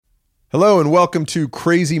Hello and welcome to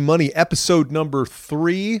Crazy Money, episode number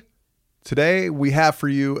 3. Today we have for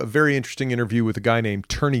you a very interesting interview with a guy named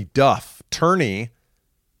Turney Duff. Turney,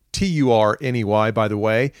 T-U-R-N-E-Y, by the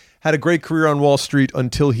way, had a great career on Wall Street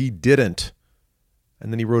until he didn't.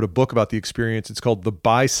 And then he wrote a book about the experience. It's called The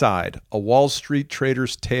Buy Side, A Wall Street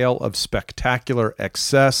Trader's Tale of Spectacular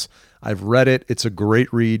Excess. I've read it. It's a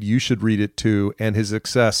great read. You should read it too. And his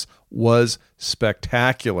excess was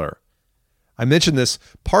spectacular. I mention this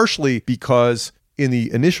partially because in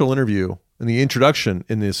the initial interview, in the introduction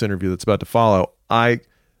in this interview that's about to follow, I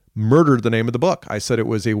murdered the name of the book. I said it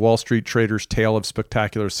was A Wall Street Trader's Tale of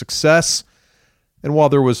Spectacular Success. And while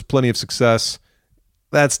there was plenty of success,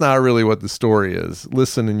 that's not really what the story is.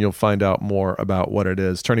 Listen and you'll find out more about what it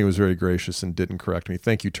is. Turney was very gracious and didn't correct me.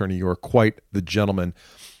 Thank you, Turney. You are quite the gentleman.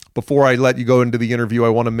 Before I let you go into the interview, I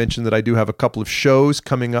want to mention that I do have a couple of shows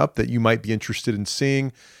coming up that you might be interested in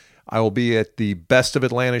seeing. I will be at the Best of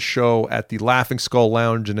Atlanta show at the Laughing Skull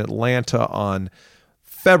Lounge in Atlanta on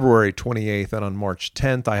February 28th and on March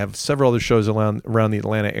 10th. I have several other shows around the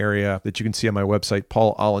Atlanta area that you can see on my website,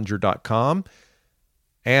 paulollinger.com.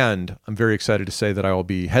 And I'm very excited to say that I will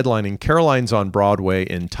be headlining Caroline's on Broadway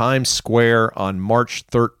in Times Square on March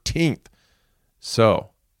 13th.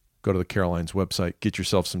 So go to the Caroline's website, get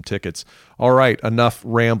yourself some tickets. All right, enough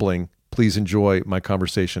rambling. Please enjoy my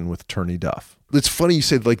conversation with Turney Duff. It's funny you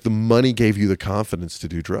said like the money gave you the confidence to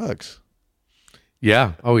do drugs.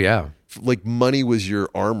 Yeah. Oh, yeah. Like money was your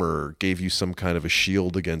armor, gave you some kind of a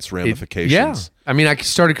shield against ramifications. Yeah. I mean, I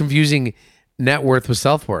started confusing net worth with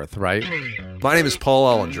self-worth, right? My name is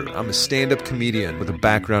Paul Ollinger. I'm a stand-up comedian with a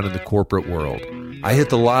background in the corporate world. I hit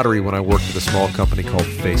the lottery when I worked at a small company called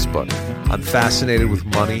Facebook. I'm fascinated with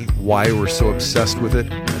money, why we're so obsessed with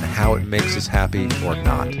it, and how it makes us happy or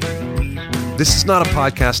not. This is not a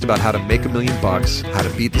podcast about how to make $1 million, how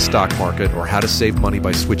to beat the stock market, or how to save money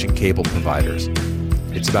by switching cable providers.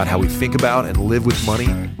 It's about how we think about and live with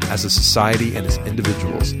money as a society and as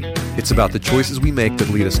individuals. It's about the choices we make that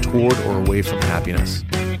lead us toward or away from happiness.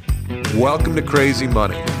 Welcome to Crazy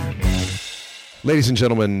Money. Ladies and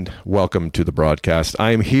gentlemen, welcome to the broadcast.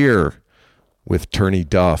 I am here with Turney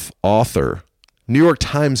Duff, author, New York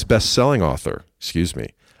Times bestselling author,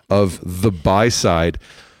 of The Buy Side,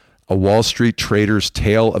 A Wall Street Trader's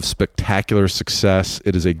Tale of Spectacular Success.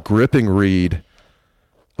 It is a gripping read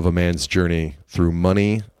of a man's journey through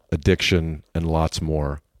money, addiction, and lots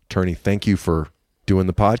more. Turney, thank you for doing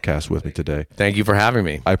the podcast with me today. Thank you for having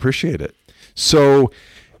me. I appreciate it. So,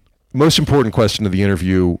 most important question of the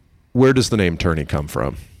interview, where does the name Turney come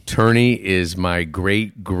from? Turney is my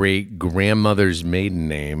great-great-grandmother's maiden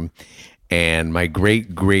name, and my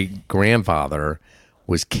great-great-grandfather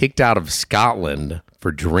was kicked out of Scotland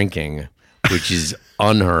for drinking, which is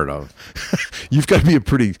unheard of. You've got to be a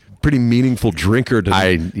pretty meaningful drinker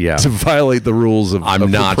to violate the rules of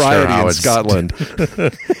propriety in Scotland.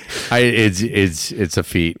 It's a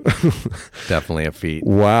feat. Definitely a feat.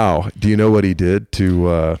 Wow. Do you know what he did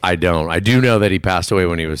to... I don't. I do know that he passed away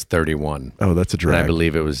when he was 31. Oh, that's a drag. And I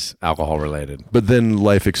believe it was alcohol related. But then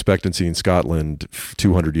life expectancy in Scotland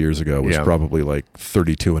 200 years ago was probably like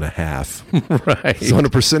 32 and a half. Right. So on a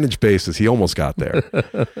percentage basis, he almost got there.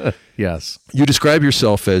 Yes. You describe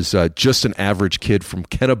yourself as just an average kid from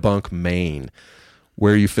Kennebunk, Maine,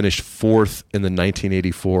 where you finished 4th in the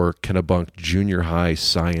 1984 Kennebunk Junior High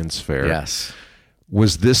Science Fair. Yes.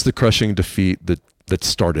 Was this the crushing defeat that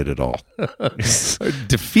started it all?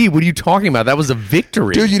 Defeat? What are you talking about? That was a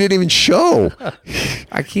victory. Dude, you didn't even show.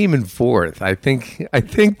 I came in 4th. I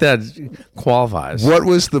think that qualifies. What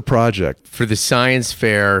was the project? For the science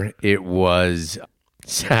fair, it was,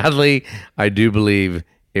 sadly, I do believe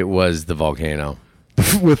it was the volcano.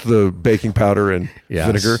 With the baking powder and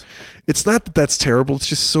vinegar. It's not that that's terrible. It's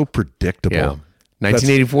just so predictable. Yeah.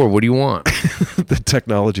 1984. What do you want? The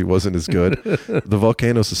technology wasn't as good. The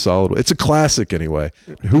volcano's a solid one. It's a classic anyway.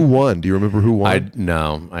 Who won? Do you remember who won?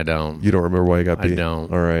 No, I don't. You don't remember why you got beat? I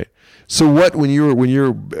don't. All right. So what, when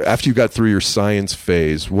you're after you got through your science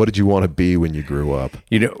phase, what did you want to be when you grew up?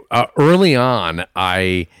 Early on,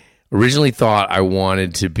 I originally thought I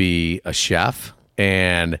wanted to be a chef,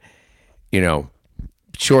 and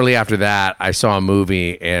shortly after that, I saw a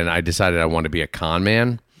movie and I decided I wanted to be a con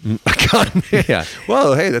man. A con man? Yeah.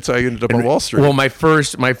 Well, hey, that's how you ended up on Wall Street. Well, my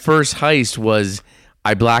first heist was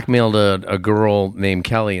I blackmailed a girl named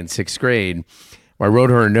Kelly in 6th grade. Where I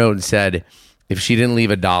wrote her a note and said if she didn't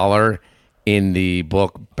leave $1 in the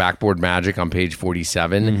book Backboard Magic on page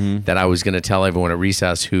 47, that I was going to tell everyone at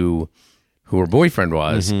recess who her boyfriend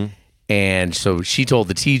was. And so she told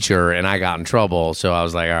the teacher and I got in trouble. So I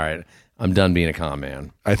was like, all right, I'm done being a con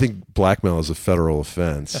man. I think blackmail is a federal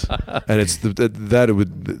offense, and it's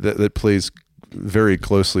that plays very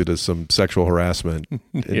closely to some sexual harassment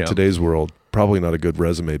in today's world. Probably not a good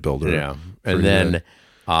resume builder. Yeah. And then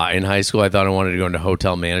in high school, I thought I wanted to go into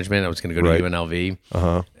hotel management. I was going to go to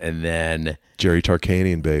UNLV. And then Jerry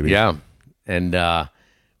Tarkanian, baby. Yeah. And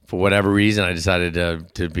for whatever reason, I decided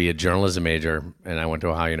to be a journalism major, and I went to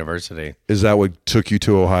Ohio University. Is that what took you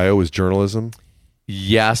to Ohio, was journalism?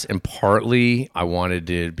 Yes, and partly I wanted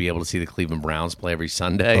to be able to see the Cleveland Browns play every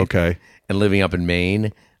Sunday. Okay. And living up in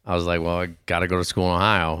Maine, I was like, well, I got to go to school in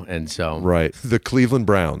Ohio. And so... Right. The Cleveland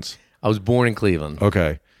Browns. I was born in Cleveland.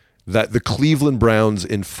 Okay. That the Cleveland Browns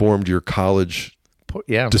informed your college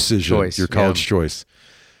decision, choice. Your college choice.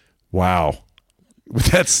 Wow.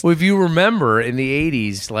 That's... Well, if you remember, in the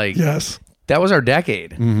 80s, like... Yes. That was our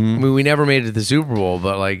decade. I mean, we never made it to the Super Bowl,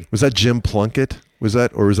 but like... Was that Jim Plunkett? Was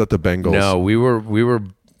that the Bengals? No, we were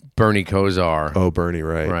Bernie Kosar. Oh, Bernie,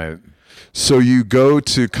 right. Right. So you go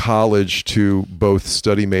to college to both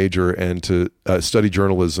study major and to study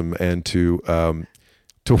journalism and to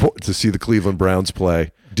see the Cleveland Browns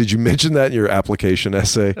play. Did you mention that in your application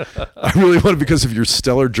essay? I really want it because of your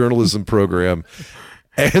stellar journalism program,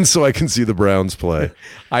 and so I can see the Browns play.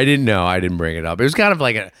 I didn't know. I didn't bring it up. It was kind of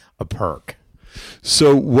like a perk.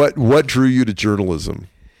 So what drew you to journalism?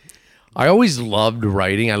 I always loved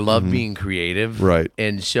writing. I loved being creative. Right.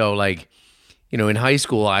 And so, like, you know, in high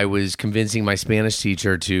school, I was convincing my Spanish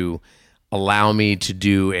teacher to allow me to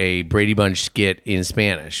do a Brady Bunch skit in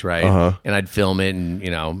Spanish, right? And I'd film it and,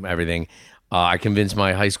 you know, everything. I convinced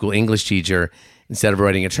my high school English teacher, instead of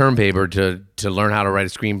writing a term paper, to learn how to write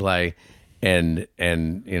a screenplay and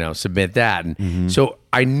you know, submit that. And so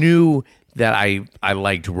I knew that I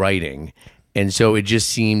liked writing. And so it just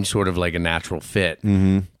seemed sort of like a natural fit.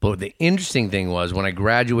 But the interesting thing was, when I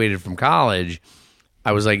graduated from college,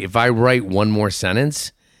 I was like, if I write one more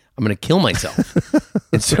sentence, I'm going to kill myself.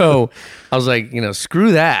 And so I was like, you know,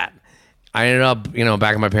 screw that. I ended up, you know,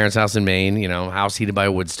 back at my parents' house in Maine, you know, house heated by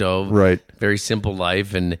a wood stove. Right. Very simple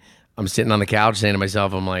life. And I'm sitting on the couch saying to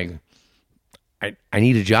myself, I'm like, I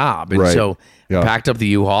need a job. And so I packed up the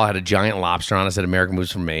U-Haul, had a giant lobster on it, said American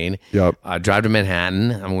Moves from Maine. Drive to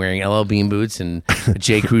Manhattan. I'm wearing LL Bean boots and a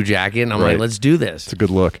J. Crew jacket. And I'm like, let's do this. It's a good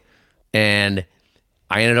look. And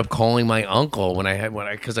I ended up calling my uncle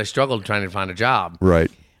because I struggled trying to find a job. Right.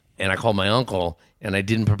 And I called my uncle, and I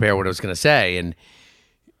didn't prepare what I was going to say. And,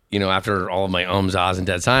 you know, after all of my ums, ahs, and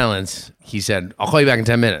dead silence, he said, I'll call you back in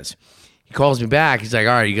 10 minutes. He calls me back. He's like,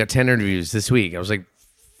 all right, you got 10 interviews this week. I was like,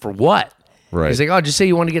 for what? Right. He's like, oh, just say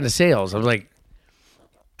you want to get into sales. I was like,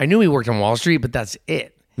 I knew he worked on Wall Street, but that's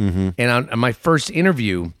it. And on my first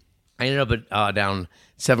interview, I ended up at down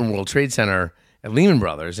 7 World Trade Center at Lehman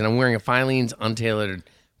Brothers, and I'm wearing a Filene's untailored,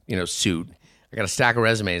 you know, suit. I got a stack of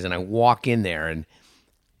resumes, and I walk in there, and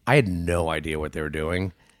I had no idea what they were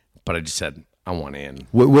doing, but I just said, I want in.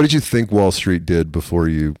 What did you think Wall Street did before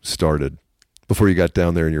you started? Before you got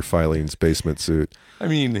down there in your Filene's basement suit? I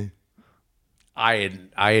mean, I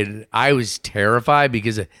was terrified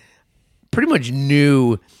because I pretty much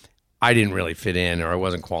knew I didn't really fit in, or I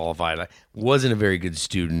wasn't qualified. I wasn't a very good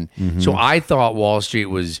student. So I thought Wall Street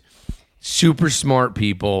was super smart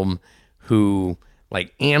people who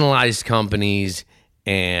like analyzed companies,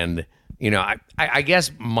 and you know, I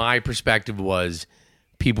guess my perspective was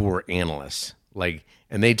people were analysts, like,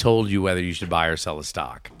 and they told you whether you should buy or sell a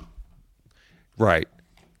stock. Right.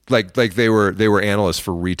 Like they were analysts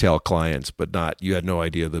for retail clients, but you had no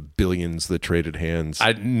idea the billions that traded hands. I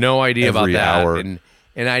had no idea about every that. hour. And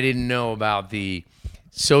I didn't know about the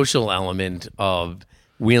social element of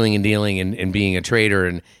wheeling and dealing and being a trader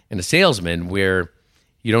and a salesman, where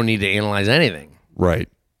you don't need to analyze anything. Right.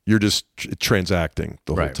 You're just transacting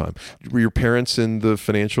the whole time. Were your parents in the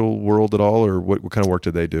financial world at all, or what kind of work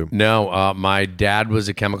did they do? No, my dad was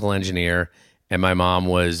a chemical engineer, and my mom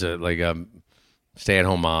was like a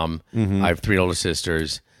stay-at-home mom. I have 3 older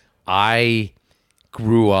sisters. I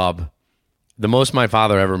grew up, the most my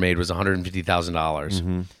father ever made was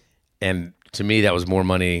 $150,000. And to me, that was more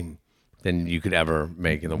money than you could ever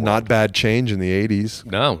make in the world. Not bad change in the 80s.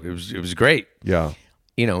 No, it was great. Yeah.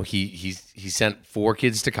 You know, he sent 4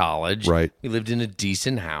 kids to college. Right. We lived in a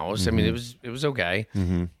decent house. I mean, it was okay.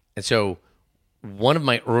 And so one of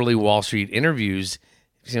my early Wall Street interviews,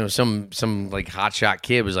 you know, some like hotshot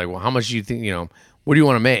kid was like, well, how much do you think, you know, what do you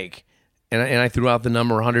want to make? And I threw out the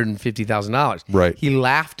number $150,000. Right. He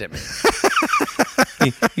laughed at me.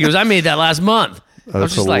 he goes, I made that last month. I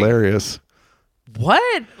was That's just hilarious. like,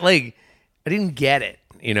 what? Like, I didn't get it,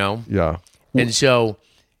 you know? Yeah. And so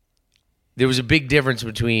there was a big difference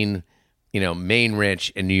between, you know, Maine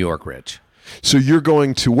rich and New York rich. So you're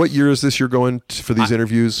going to, what year is this you're going to, for these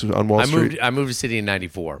interviews on Wall Street? I moved to City in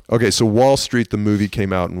 94. Okay, so Wall Street, the movie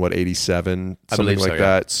came out in what, 87? I Something believe like so, yeah.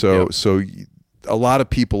 that. So, Yeah. so a lot of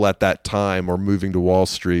people at that time are moving to Wall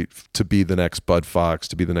Street to be the next Bud Fox,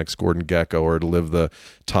 to be the next Gordon Gekko, or to live the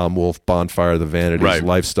Tom Wolfe Bonfire of the Vanities Right.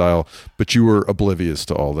 lifestyle. But you were oblivious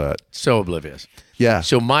to all that. So oblivious. Yeah.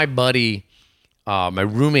 So my buddy, my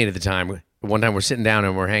roommate at the time, one time we're sitting down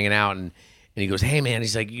and we're hanging out, and he goes, "Hey man,"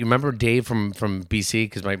 he's like, "You remember Dave from BC?"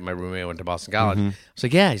 Because my roommate went to Boston College. I was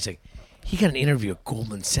like, "Yeah." He's like, "He got an interview at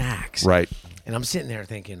Goldman Sachs." Right. And I'm sitting there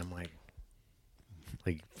thinking, I'm like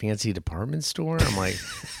fancy department store. I'm like,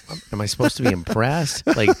 am I supposed to be impressed?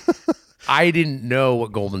 Like, I didn't know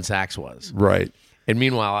what Goldman Sachs was. Right. And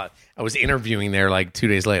meanwhile, I was interviewing there like 2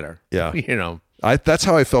 days later. Yeah. You know. That's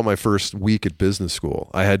how I felt my first week at business school.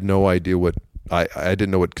 I had no idea what I didn't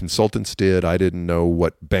know what consultants did. I didn't know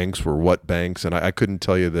what banks were what banks, and I couldn't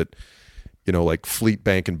tell you that, you know, like Fleet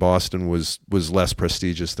Bank in Boston was less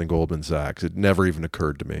prestigious than Goldman Sachs. It never even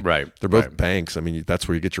occurred to me. Right. They're both Right. banks. I mean, that's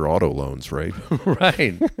where you get your auto loans, right?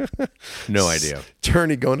 Right. No idea.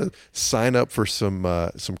 Turney going to sign up for some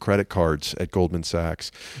credit cards at Goldman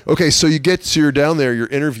Sachs. Okay, so you're down there, you're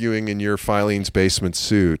interviewing in your Filene's basement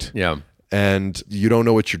suit. Yeah. And you don't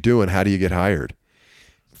know what you're doing. How do you get hired?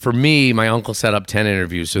 For me, my uncle set up 10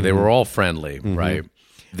 interviews, so they were all friendly, right?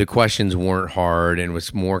 The questions weren't hard, and it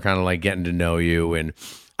was more kind of like getting to know you. And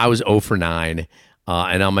I was 0 for 9.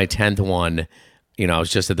 And on my 10th one, you know, I was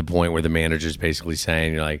just at the point where the manager's basically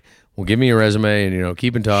saying, you're like, well, give me your resume and, you know,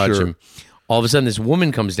 keep in touch. Sure. And all of a sudden, this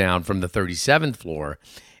woman comes down from the 37th floor,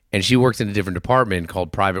 and she works in a different department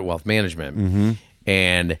called private wealth management.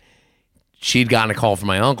 And she'd gotten a call from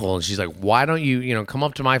my uncle, and she's like, why don't you, you know, come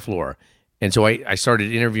up to my floor? And so I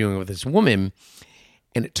started interviewing with this woman,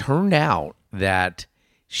 and it turned out that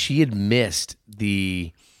she had missed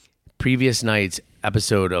the previous night's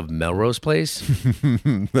episode of Melrose Place.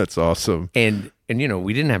 That's awesome. And you know,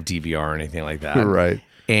 we didn't have DVR or anything like that. Right.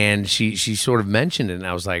 And she sort of mentioned it, and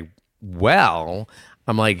I was like, well,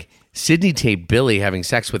 I'm like, Sydney taped Billy having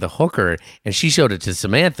sex with a hooker, and she showed it to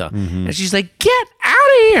Samantha. And she's like, get out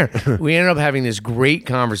of here. We ended up having this great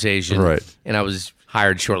conversation. Right. And I was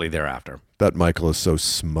hired shortly thereafter. That Michael is so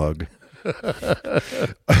smug.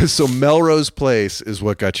 So Melrose Place is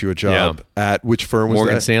what got you a job at which firm was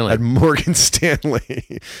Morgan that? Stanley. At Morgan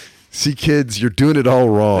Stanley. See, kids, you're doing it all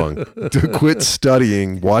wrong. Quit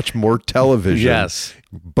studying. Watch more television. Yes.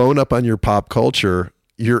 Bone up on your pop culture.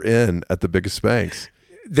 You're in at the biggest banks.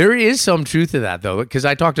 There is some truth to that, though, because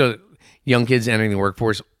I talk to young kids entering the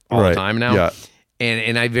workforce all Right. the time now. Yeah.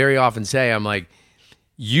 And I very often say, I'm like,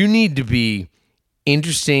 you need to be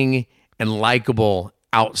interesting and likable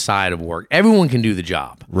outside of work. Everyone can do the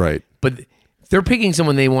job. Right. But they're picking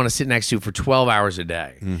someone they want to sit next to for 12 hours a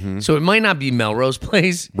day. So it might not be Melrose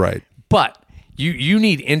Place, Right. but you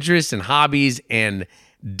need interest and hobbies and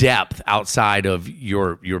depth outside of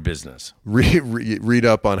your business. Read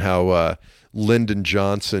up on how Lyndon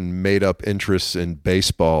Johnson made up interests in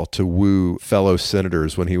baseball to woo fellow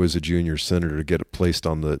senators when he was a junior senator to get placed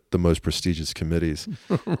on the most prestigious committees.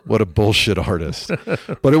 What a bullshit artist.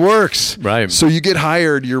 But it works. Right. So you get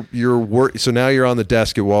hired, so now you're on the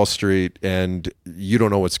desk at Wall Street and you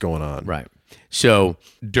don't know what's going on. Right. So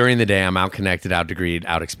during the day, I'm out connected, out degreed,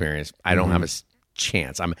 out experienced. I don't have a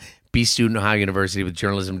chance. I'm a B student at Ohio University with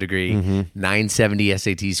journalism degree, 970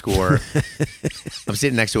 SAT score. I'm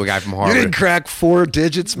sitting next to a guy from You Harvard. didn't crack 4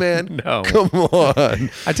 digits, man? No. Come on.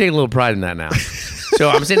 I take a little pride in that now. So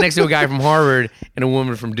I'm sitting next to a guy from Harvard and a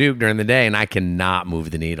woman from Duke during the day, and I cannot move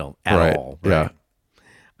the needle at Right. all. Yeah.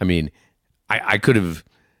 I mean, I could have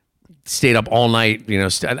stayed up all night. You know,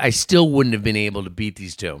 I still wouldn't have been able to beat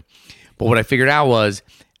these two. But what I figured out was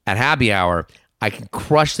at happy hour, I could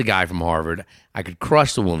crush the guy from Harvard. I could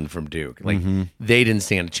crush the woman from Duke. Like they didn't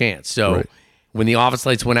stand a chance. So Right. when the office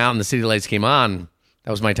lights went out and the city lights came on,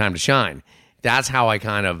 that was my time to shine. That's how I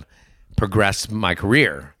kind of progressed my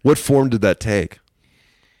career. What form did that take?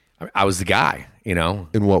 I was the guy, you know.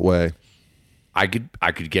 In what way? I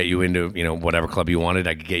could get you into, you know, whatever club you wanted.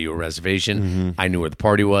 I could get you a reservation. I knew where the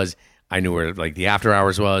party was. I knew where like the after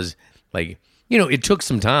hours was. Like, you know, it took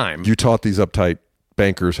some time. You taught these uptight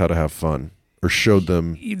bankers how to have fun, or showed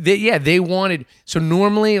them. They wanted. So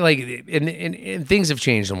normally, like, and things have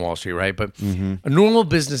changed on Wall Street, right? But a normal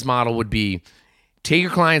business model would be take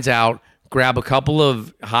your clients out, grab a couple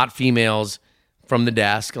of hot females from the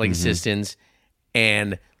desk, like assistants,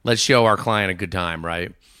 and let's show our client a good time,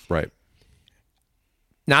 right? Right.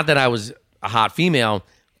 Not that I was a hot female,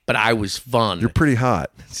 but I was fun. You're pretty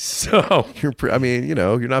hot. So I mean, you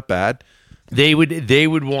know, you're not bad. they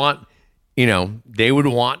would want, they would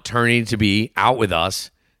want Turney to be out with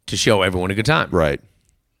us to show everyone a good time. Right.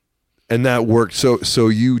 And that worked. So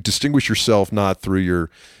you distinguish yourself not through your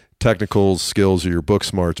technical skills or your book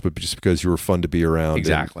smarts, but just because you were fun to be around.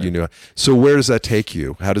 Exactly. And, so where does that take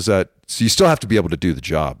you? How does that? So you still have to be able to do the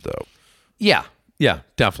job, though. Yeah,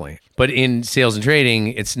 definitely. But in sales and trading,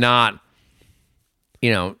 it's not.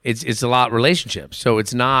 It's a lot relationships. So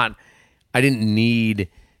it's not. I didn't need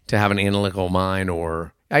to have an analytical mind,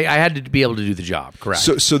 or I had to be able to do the job. Correct.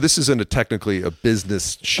 So this isn't technically a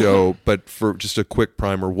business show, but for just a quick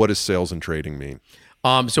primer, what does sales and trading mean?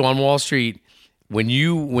 So on Wall Street, when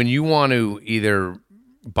you want to either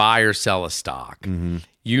buy or sell a stock,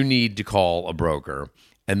 you need to call a broker,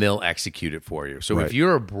 and they'll execute it for you. So if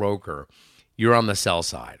you're a broker, you're on the sell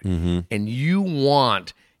side, and you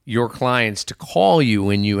want your clients to call you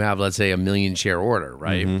when you have, let's say, a 1 million share order,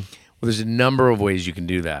 right? Well, there's a number of ways you can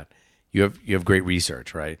do that. You have great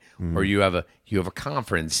research, right? Or you have a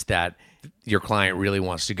conference that your client really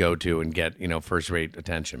wants to go to and get first rate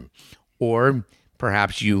attention, or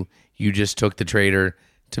perhaps you just took the trader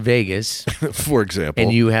to Vegas, for example,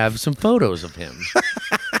 and you have some photos of him.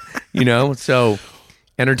 So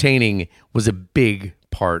entertaining was a big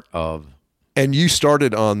part of. And you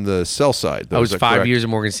started on the sell side. I was 5 years at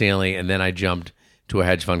Morgan Stanley, and then I jumped to a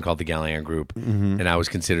hedge fund called the Gallian Group, and I was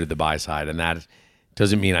considered the buy side, and that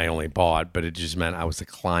doesn't mean I only bought, but it just meant I was the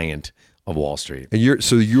client of Wall Street. And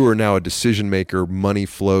you are now a decision maker. Money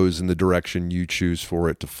flows in the direction you choose for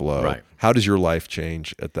it to flow. Right. How does your life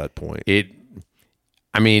change at that point?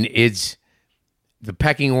 It's the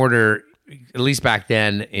pecking order, at least back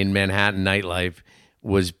then in Manhattan nightlife,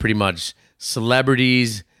 was pretty much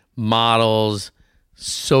celebrities, models,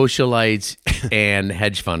 socialites, and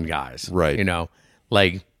hedge fund guys. Right.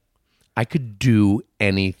 I could do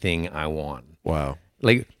anything I want. Wow.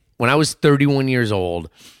 Like when I was 31 years old,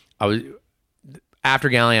 after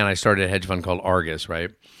Gallian, I started a hedge fund called Argus,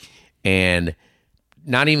 right? And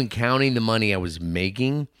not even counting the money I was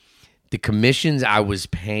making, the commissions I was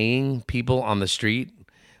paying people on the street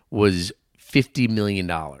was $50 million.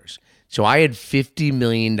 So I had $50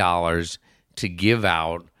 million to give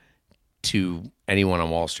out to anyone on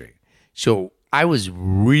Wall Street. So I was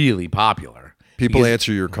really popular. People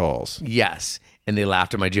answer your calls. Yes. And they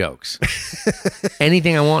laughed at my jokes.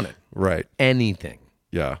 Anything I wanted. Right. Anything.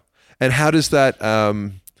 Yeah. And how does that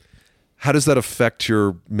affect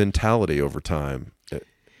your mentality over time?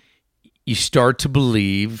 You start to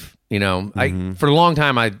believe, for a long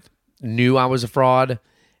time I knew I was a fraud,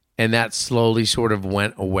 and that slowly sort of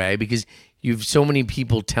went away because you've so many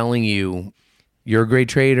people telling you you're a great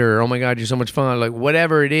trader, or, oh my God, you're so much fun, like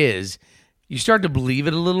whatever it is, you start to believe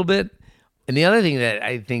it a little bit. And the other thing that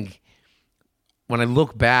I think when I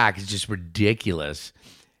look back is just ridiculous.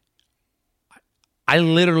 I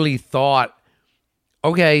literally thought,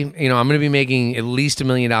 okay, I'm going to be making at least $1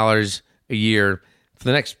 million a year for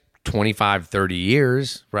the next 25, 30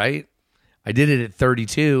 years, right? I did it at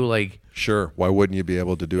 32. Like, sure. Why wouldn't you be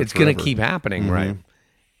able to do it? It's going to keep happening, right?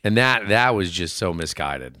 And that was just so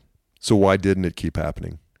misguided. So why didn't it keep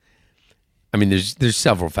happening? I mean, there's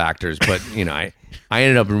several factors, but I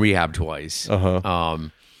ended up in rehab twice.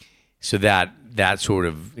 So that sort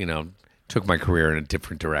of took my career in a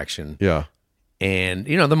different direction. Yeah. And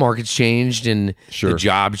the market's changed, and sure. The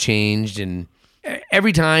job changed, and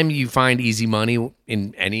every time you find easy money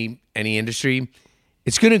in any industry,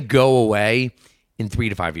 it's going to go away in 3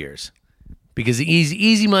 to 5 years because the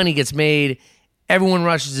easy money gets made. Everyone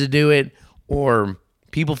rushes to do it, or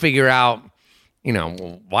people figure out,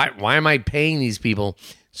 why am I paying these people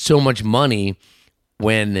so much money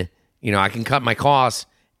when I can cut my costs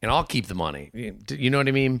and I'll keep the money. You know what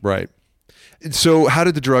I mean? Right. So how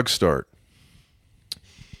did the drugs start?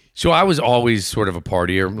 So I was always sort of a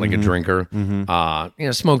partier, like a drinker.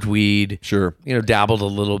 Smoked weed. Sure. Dabbled a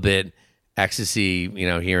little bit, ecstasy,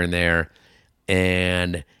 here and there.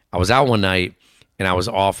 And I was out one night and I was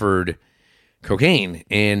offered cocaine.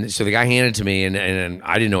 And so the guy handed it to me, and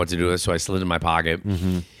I didn't know what to do with it, so I slid it in my pocket.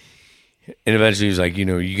 And eventually he was like, you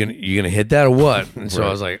gonna hit that or what? And so I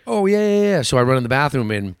was like, oh yeah. So I run in the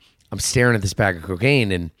bathroom and I'm staring at this bag of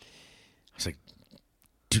cocaine, and I was like,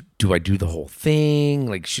 do I do the whole thing?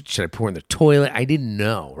 Like, should I pour in the toilet? I didn't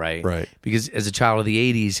know, right? Right. Because as a child of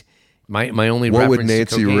the '80s, my only what reference would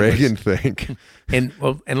Nancy to cocaine Reagan was, think?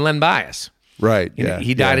 and Len Bias, Right? Yeah,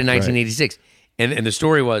 he died in 1986, and the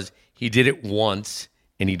story was he did it once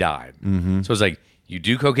and he died. So it's like, you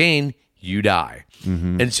do cocaine, you die,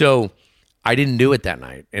 and so I didn't do it that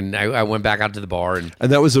night, and I went back out to the bar, and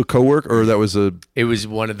that was a coworker, or that was it was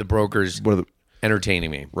one of the brokers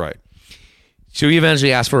entertaining me. Right. So he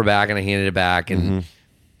eventually asked for it back, and I handed it back, and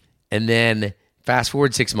And then fast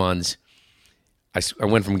forward 6 months, I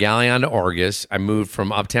went from Galleon to Argus. I moved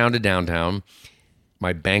from uptown to downtown.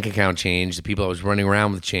 My bank account changed. The people I was running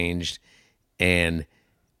around with changed. And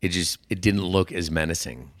it didn't look as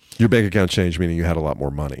menacing. Your bank account changed, meaning you had a lot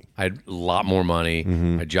more money. I had a lot more money.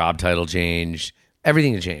 My job title changed.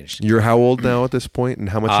 Everything had changed. You're how old now at this point, and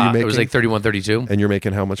how much are you making? It was like 31, 32. And you're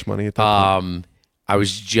making how much money at that point? I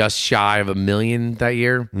was just shy of $1 million that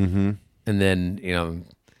year. Mm-hmm. And then,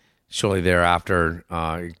 shortly thereafter,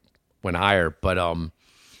 went higher. But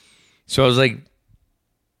so I was like,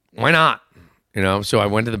 why not? So I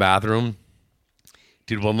went to the bathroom,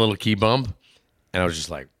 did one little key bump, and I was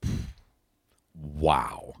just like,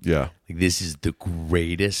 wow. Yeah. Like, this is the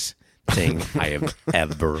greatest thing I have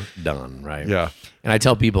ever done, right? Yeah. And I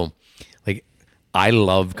tell people, like, I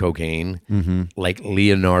love cocaine. Like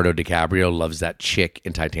Leonardo DiCaprio loves that chick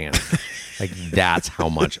in Titanic. Like, that's how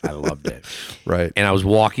much I loved it. Right. And I was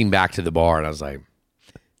walking back to the bar, and I was like,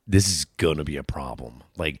 this is going to be a problem.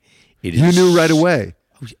 Like, it is. You knew right away.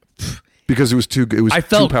 Because it was too I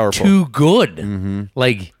felt too powerful. too good.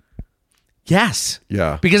 Like, yes.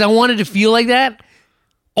 Yeah. Because I wanted to feel like that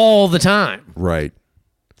all the time. Right.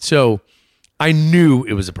 So I knew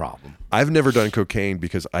it was a problem. I've never done cocaine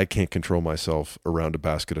because I can't control myself around a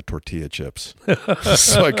basket of tortilla chips.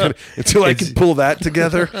 So until I can pull that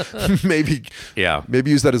together, maybe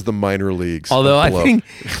use that as the minor leagues. Although I don't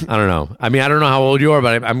know. I mean, I don't know how old you are,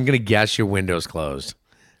 but I'm going to guess your window's closed.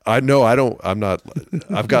 I've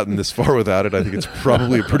gotten this far without it. I think it's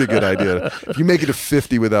probably a pretty good idea. If you make it to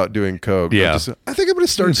 50 without doing coke, I think I'm going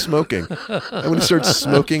to start smoking. I'm going to start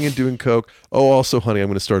smoking and doing coke. Oh, also, honey, I'm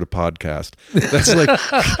going to start a podcast. That's like,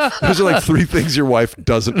 those are like 3 things your wife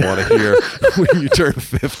doesn't want to hear when you turn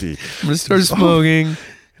 50. I'm going to start smoking.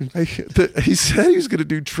 He said he was going to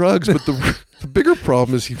do drugs, but the bigger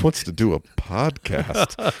problem is he wants to do a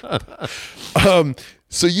podcast.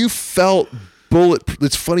 So you felt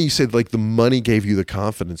it's funny you said like the money gave you the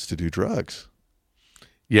confidence to do drugs.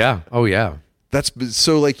 Yeah. Oh yeah. That's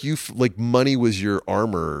so like money was your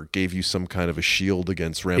armor, gave you some kind of a shield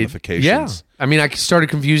against ramifications. Yeah. I mean, I started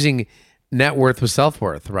confusing net worth with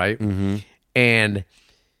self-worth, right? Mm-hmm. And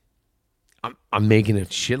I'm making a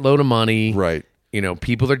shitload of money. Right.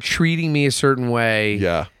 People are treating me a certain way.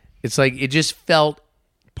 Yeah. It's like it just felt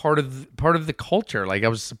part of the culture, like I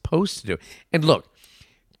was supposed to do. And look,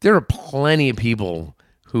 there are plenty of people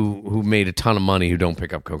who made a ton of money who don't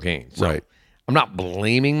pick up cocaine. So right. I'm not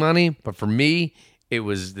blaming money, but for me, it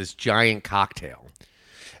was this giant cocktail.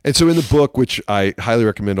 And so in the book, which I highly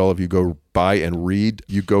recommend all of you go buy and read,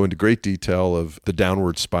 you go into great detail of the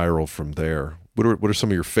downward spiral from there. What are some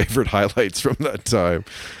of your favorite highlights from that time?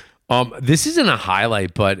 This isn't a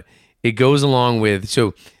highlight, but it goes along with,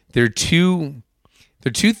 so there are two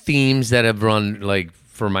themes that have run like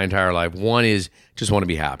for my entire life. One is just want to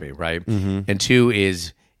be happy, right? Mm-hmm. And 2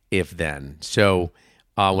 is if then. So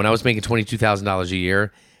when I was making $22,000 a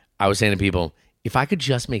year, I was saying to people, if I could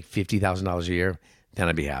just make $50,000 a year, then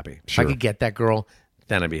I'd be happy. Sure. If I could get that girl,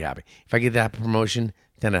 then I'd be happy. If I get that promotion,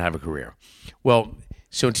 then I'd have a career. Well,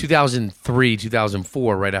 so in 2003,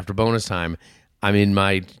 2004, right after bonus time, I'm in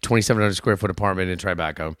my 2,700 square foot apartment in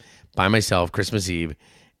Tribeca by myself, Christmas Eve,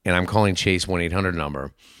 and I'm calling Chase 1-800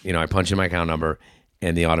 number. I punch in my account number,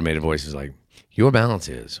 and the automated voice is like, your balance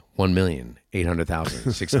is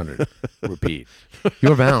 1,800,600. Repeat.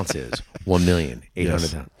 Your balance is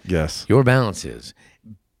 1,800,000. Yes. Your balance is.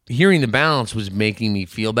 Hearing the balance was making me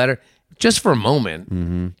feel better just for a moment.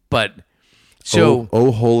 Mm-hmm. But so.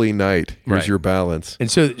 Oh, holy night. Here's right. your balance. And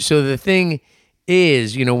so the thing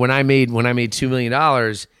is, when I made $2 million, I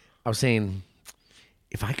was saying,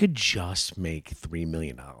 if I could just make $3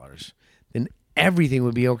 million, then everything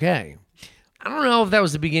would be okay. I don't know if that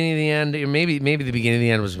was the beginning of the end. Maybe the beginning of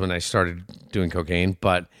the end was when I started doing cocaine.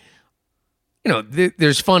 But,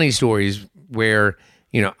 there's funny stories where,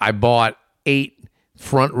 I bought 8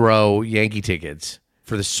 front row Yankee tickets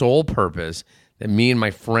for the sole purpose that me and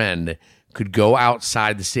my friend could go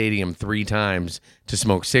outside the stadium 3 times to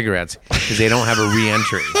smoke cigarettes because they don't have a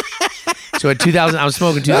re-entry. So at 2,000, I was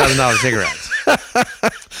smoking $2,000 cigarettes.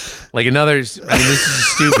 Like this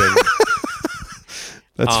is stupid.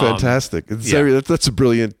 That's fantastic. That's a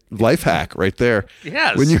brilliant life hack right there.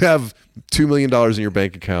 Yes. When you have $2 million in your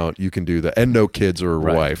bank account, you can do that. And no kids or a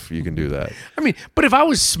wife, you can do that. I mean, but if I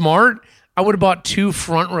was smart, I would have bought 2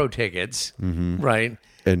 front row tickets, right?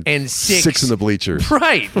 And 6 in the bleachers.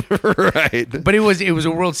 Right. Right. But it was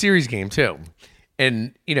a World Series game too.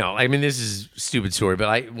 And, this is a stupid story,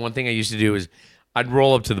 but one thing I used to do is I'd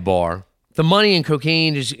roll up to the bar. The money and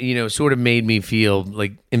cocaine just, sort of made me feel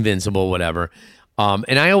like invincible, whatever.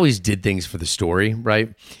 And I always did things for the story,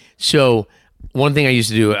 right? So one thing I used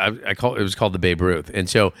to do, it was called the Babe Ruth. And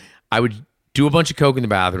so I would do a bunch of coke in the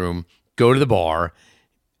bathroom, go to the bar,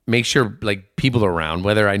 make sure like people are around,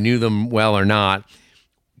 whether I knew them well or not,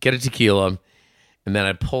 get a tequila, and then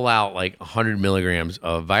I'd pull out like 100 milligrams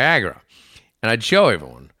of Viagra. And I'd show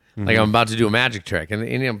everyone, like I'm about to do a magic trick. And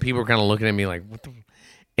you know, people were kind of looking at me like, what the?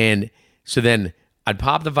 And so then I'd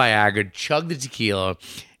pop the Viagra, chug the tequila,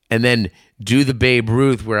 and then do the Babe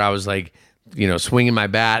Ruth where I was like, you know, swinging my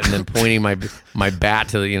bat and then pointing my bat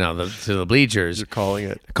to the, you know, to the bleachers. You're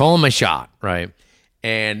calling my shot, right?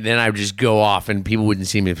 And then I would just go off and people wouldn't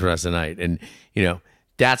see me for the rest of the night. And, you know,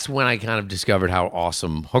 that's when I kind of discovered how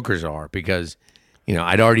awesome hookers are because, you know,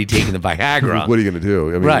 I'd already taken the Viagra. What are you going to do?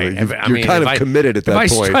 I mean, right. You're kind of committed at that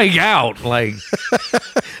point. If I strike out, like,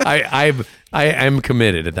 I am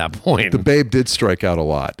committed at that point. The Babe did strike out a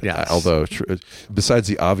lot. Yes. Although, besides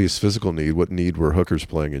the obvious physical need, what need were hookers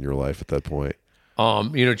playing in your life at that point?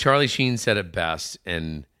 You know, Charlie Sheen said it best,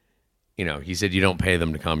 and you know, he said, "You don't pay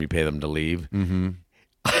them to come; you pay them to leave." Mm-hmm.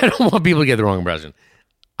 I don't want people to get the wrong impression.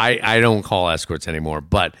 I don't call escorts anymore,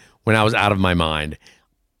 but when I was out of my mind,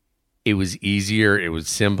 it was easier. It was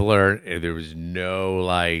simpler. There was no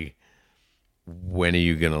like, when are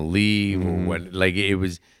you gonna leave? Or when, like it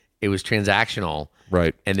was transactional,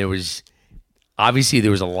 Right. And there was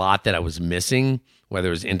a lot that I was missing, whether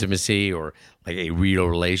it was intimacy or like a real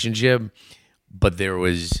relationship, but there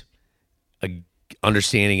was a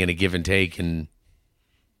understanding and a give and take. And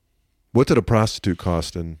What did a prostitute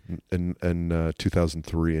cost in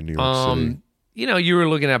 2003 in New York City? you know, you were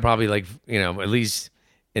looking at probably like, you know, at least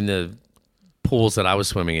in the pools that I was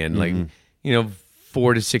swimming in, like, you know,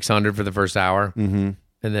 $400 to $600 for the first hour, and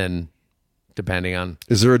then depending on.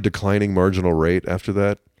 Is there a declining marginal rate after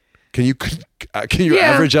that? Can you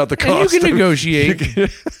average out the cost? And you can negotiate.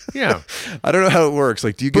 Yeah. I don't know how it works.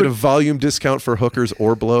 Like, do you get a volume discount for hookers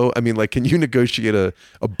or blow? I mean, like, can you negotiate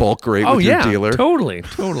a bulk rate with your dealer? Totally.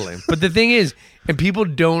 But the thing is, and people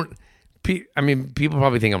don't, I mean, people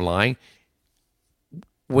probably think I'm lying.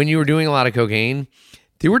 When you were doing a lot of cocaine,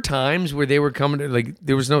 there were times where they were coming to, like,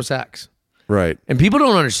 there was no sex. Right. And people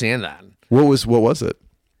don't understand that. What was it?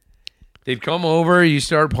 They'd come over, you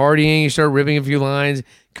start partying, you start ripping a few lines.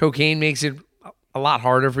 Cocaine makes it a lot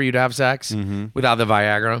harder for you to have sex without the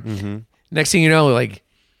Viagra. Next thing you know, like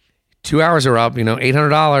 2 hours are up, you know,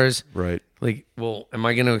 $800. Right. Like, well, am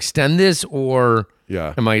I going to extend this or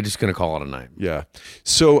am I just going to call it a night? Yeah.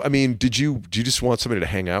 So, I mean, do you just want somebody to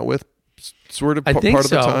hang out with sort of I think part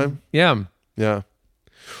of the so. time? Yeah. Yeah.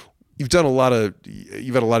 You've had a lot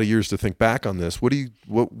of years to think back on this. What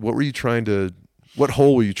were you trying to, what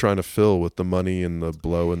hole were you trying to fill with the money and the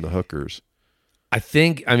blow and the hookers? I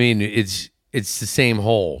think, I mean, it's the same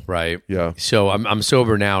hole, right? Yeah. So I'm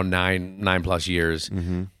sober now 9 plus years,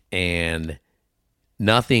 and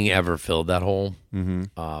nothing ever filled that hole.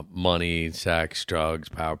 Money, sex, drugs,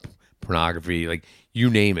 power, pornography, like you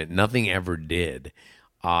name it, nothing ever did.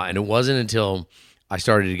 And it wasn't until I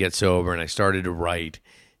started to get sober and I started to write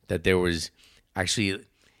that there was actually,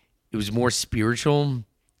 it was more spiritual,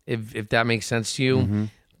 if that makes sense to you.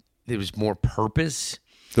 There was more purpose.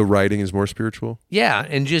 The writing is more spiritual? Yeah,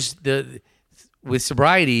 and just with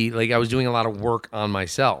sobriety, like I was doing a lot of work on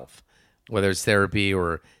myself, whether it's therapy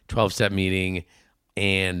or 12-step meeting,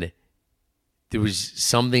 and there was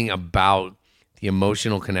something about the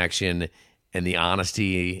emotional connection and the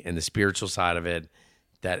honesty and the spiritual side of it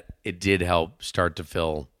that it did help start to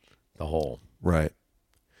fill the hole. Right.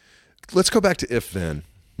 Let's go back to If Then.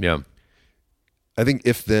 Yeah. I think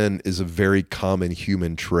If Then is a very common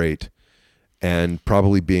human trait, and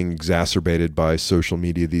probably being exacerbated by social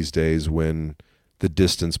media these days when the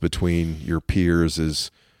distance between your peers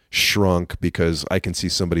is shrunk because I can see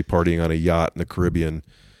somebody partying on a yacht in the Caribbean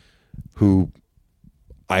who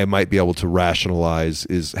I might be able to rationalize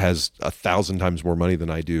has 1,000 times more money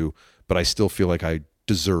than I do, but I still feel like I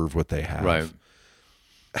deserve what they have. Right.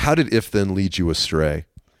 How did If Then lead you astray?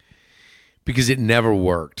 Because it never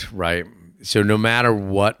worked, right? So no matter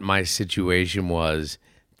what my situation was,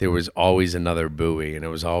 there was always another buoy, and it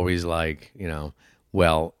was always like, you know,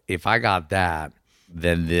 well, if I got that,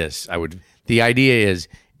 then this. The idea is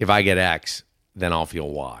if I get X, then I'll feel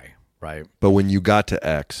Y, right? But when you got to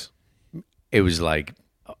X, it was like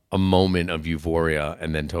a moment of euphoria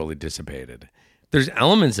and then totally dissipated. There's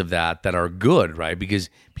elements of that are good, right? Because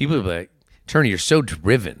people are like, Turney, you're so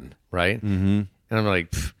driven, right? And I'm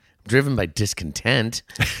like, I'm driven by discontent.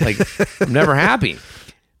 Like, I'm never happy.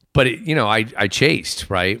 But, I chased,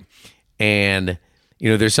 right? And,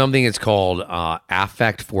 there's something that's called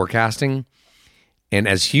affect forecasting. And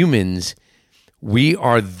as humans, we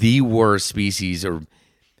are the worst species of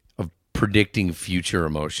predicting future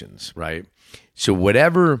emotions, right? So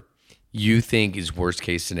whatever you think is worst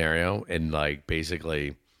case scenario, and like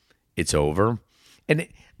basically it's over. And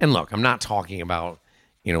look, I'm not talking about,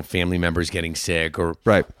 family members getting sick or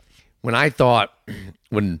Right. when I thought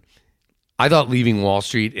leaving Wall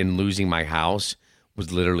Street and losing my house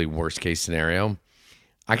was literally worst case scenario,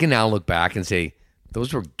 I can now look back and say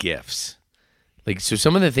those were gifts. Like, so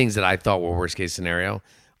some of the things that I thought were worst case scenario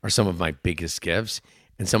are some of my biggest gifts,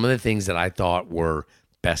 and some of the things that I thought were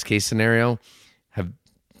best case scenario have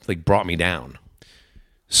like brought me down.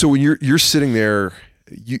 So when you're sitting there,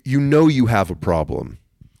 you know you have a problem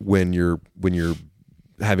when you're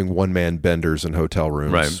having one man benders in hotel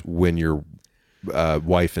rooms, Right. when your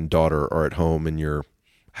wife and daughter are at home in your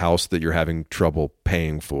house that you're having trouble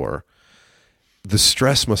paying for. The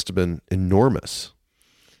stress must have been enormous.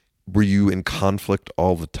 Were you in conflict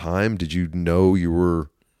all the time? Did you know you were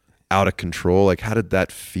out of control? Like, how did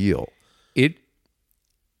that feel?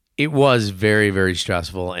 It was very, very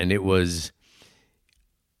stressful, and it was,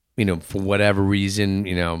 for whatever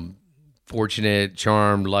reason, fortunate,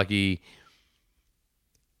 charmed, lucky,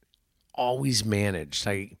 always managed.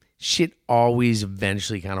 Like, shit always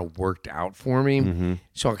eventually kind of worked out for me. Mm-hmm.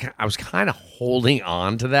 So I was kind of holding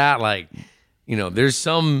on to that. Like, there's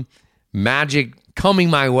some magic coming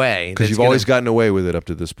my way. Because you've always gotten away with it up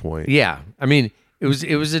to this point. Yeah. I mean, it was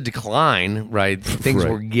a decline, right? Things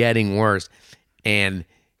Right. were getting worse. And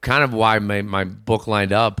kind of why my book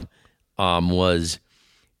lined up was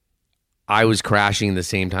I was crashing the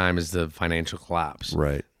same time as the financial collapse.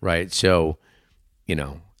 Right. Right. So,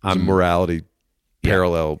 It's a morality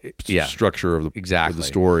parallel Yeah. structure of the, Exactly. of the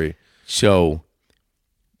story. So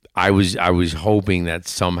I was hoping that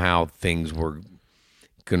somehow things were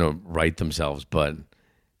gonna right themselves, but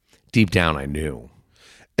deep down I knew.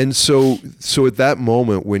 And so at that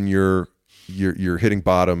moment when you're hitting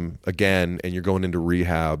bottom again and you're going into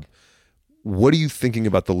rehab, what are you thinking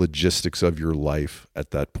about the logistics of your life at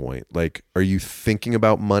that point? Like, are you thinking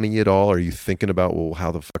about money at all? Are you thinking about, well,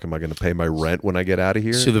 how the fuck am I going to pay my rent when I get out of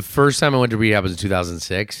here? So the first time I went to rehab was in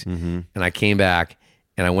 2006, and I came back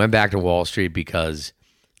and I went back to Wall Street because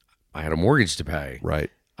I had a mortgage to pay. Right.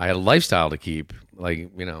 I had a lifestyle to keep. Like,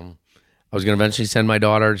 I was going to eventually send my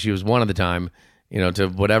daughter, she was one at the time, to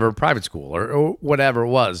whatever private school or whatever it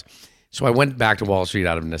was. So I went back to Wall Street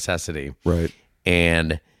out of necessity. Right.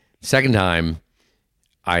 And second time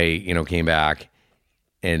I, came back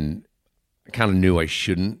and I kind of knew I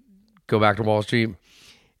shouldn't go back to Wall Street.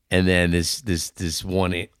 And then this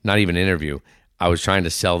one, not even interview, I was trying to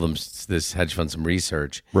sell them, this hedge fund, some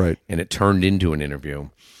research. Right. And it turned into an interview.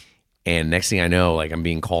 And next thing I know, like, I'm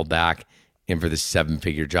being called back in for this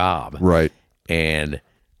 7-figure job. Right. And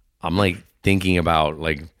I'm like thinking about,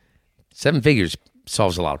 like, 7 figures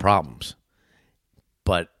solves a lot of problems.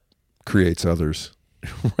 But Creates others.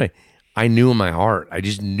 right, I knew in my heart, I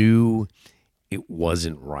just knew it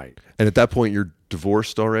wasn't right. And at that point, you're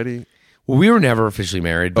divorced already? Well, we were never officially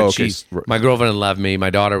married, but Okay. my girlfriend had left me. My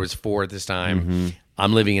daughter was 4 at this time.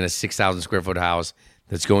 I'm living in a 6,000 square foot house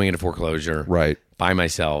that's going into foreclosure Right. by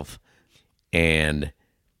myself. And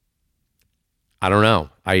I don't know.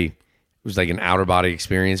 It was like an outer body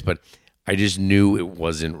experience, but I just knew it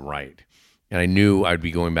wasn't right. And I knew I'd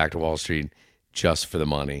be going back to Wall Street just for the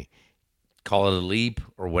money. Call it a leap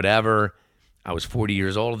or whatever. I was 40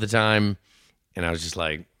 years old at the time, and I was just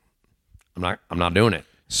like, I'm not doing it.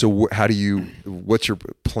 So what's your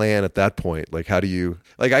plan at that point? Like, how do you,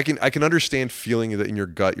 like, I can understand feeling that in your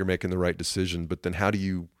gut you're making the right decision, but then how do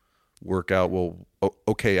you work out, well,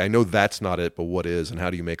 okay, I know that's not it, but what is, and how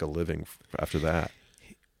do you make a living after that?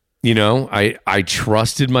 I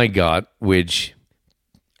trusted my gut, which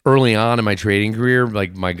early on in my trading career,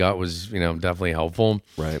 like, my gut was, definitely helpful.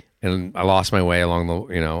 Right. And I lost my way along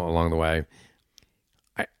the way.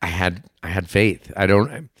 I had faith.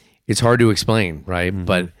 It's hard to explain, right? Mm-hmm.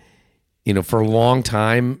 But, for a long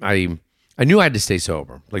time, I knew I had to stay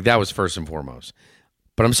sober. Like, that was first and foremost.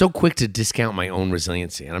 But I'm so quick to discount my own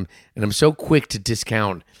resiliency, and I'm so quick to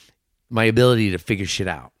discount my ability to figure shit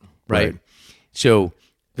out, right? Right. So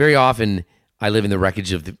very often I live in the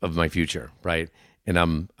wreckage of my future, right? And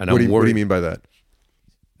I'm What do worried. you mean by that?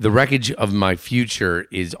 The wreckage of my future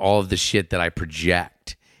is all of the shit that I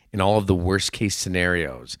project and all of the worst case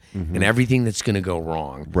scenarios and everything that's going to go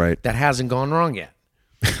wrong. Right. That hasn't gone wrong yet.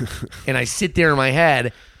 And I sit there in my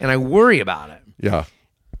head and I worry about it. Yeah.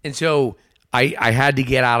 And so I had to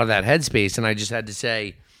get out of that headspace, and I just had to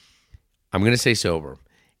say, I'm going to stay sober,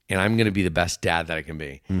 and I'm going to be the best dad that I can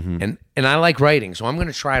be. And I like writing, so I'm going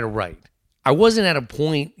to try to write. I wasn't at a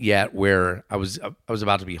point yet where I was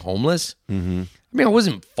about to be homeless. I mean, I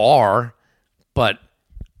wasn't far, but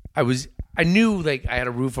I knew like I had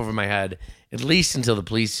a roof over my head at least until the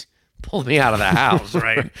police pulled me out of the house,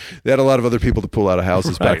 right? They had a lot of other people to pull out of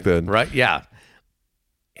houses back then. Right, yeah.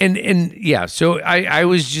 And yeah, so I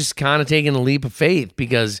was just kind of taking a leap of faith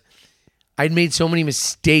because I'd made so many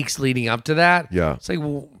mistakes leading up to that. Yeah. It's like,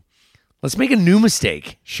 well, let's make a new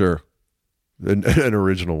mistake. Sure. An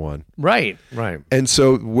original one. Right. And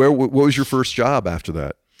so what was your first job after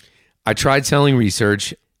that? I tried selling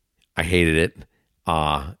research. I hated it.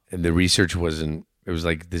 And the research it was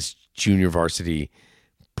like this junior varsity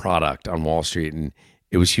product on Wall Street, and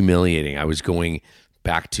it was humiliating. I was going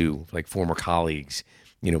back to like former colleagues,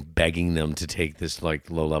 begging them to take this like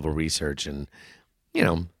low level research, and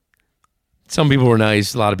some people were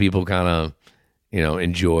nice. A lot of people kind of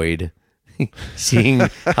enjoyed seeing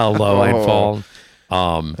how low I'd fall.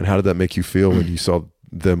 And how did that make you feel when you saw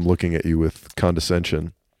them looking at you with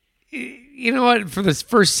condescension? You know what? For the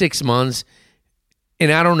first 6 months,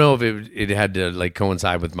 and I don't know if it had to like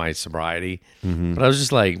coincide with my sobriety, but I was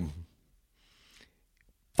just like,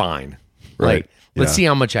 fine. Right. Like, let's see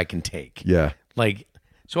how much I can take. Yeah. Like,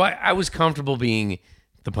 so I was comfortable being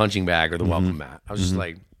the punching bag or the welcome mat. I was just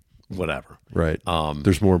like, whatever. Right.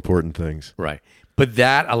 There's more important things. Right. But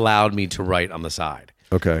that allowed me to write on the side.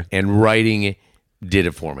 Okay. And writing did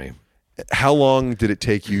it for me. How long did it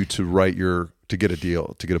take you to write to get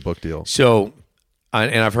a book deal? So,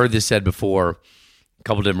 and I've heard this said before a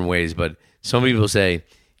couple different ways, but some people say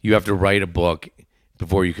you have to write a book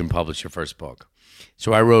before you can publish your first book.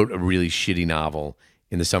 So I wrote a really shitty novel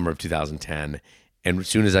in the summer of 2010. And as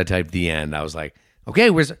soon as I typed the end, I was like, okay,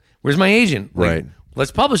 where's my agent? Like, Right.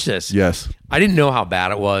 Let's publish this. Yes. I didn't know how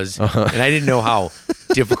bad it was. And I didn't know how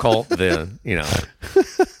difficult the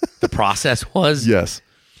process was. Yes.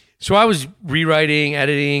 So I was rewriting,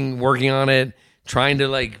 editing, working on it, trying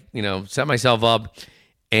to set myself up.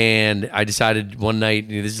 And I decided one night,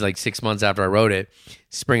 this is like 6 months after I wrote it,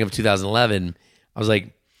 spring of 2011, I was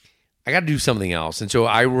like, I got to do something else. And so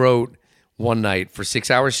I wrote one night for 6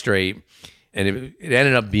 hours straight, and it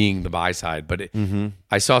ended up being the buy side. But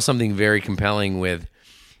I saw something very compelling with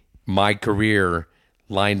my career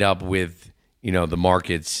lined up with, the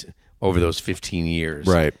markets over those 15 years.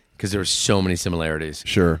 Right. Because there were so many similarities.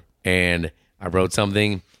 Sure. And I wrote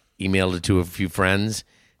something, emailed it to a few friends,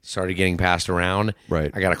 started getting passed around.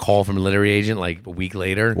 Right. I got a call from a literary agent like a week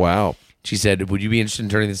later. Wow. She said, would you be interested in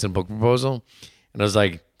turning this into a book proposal? And I was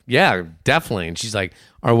like, yeah, definitely. And she's like,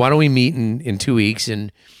 all right, why don't we meet in 2 weeks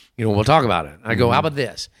and, we'll talk about it. I go, how about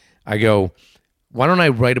this? I go, why don't I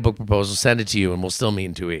write a book proposal, send it to you, and we'll still meet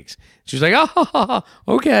in 2 weeks. She was like, oh,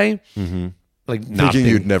 okay. Like Thinking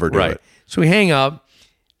you'd never do it. So we hang up,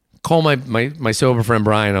 call my sober friend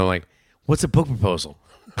Brian. I'm like, what's a book proposal?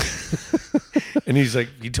 And he's like,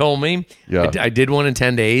 you told me. Yeah. I did one in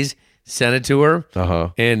 10 days, sent it to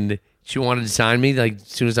her, and she wanted to sign me like as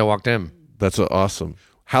soon as I walked in. That's awesome.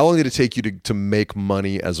 How long did it take you to make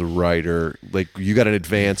money as a writer? Like, you got an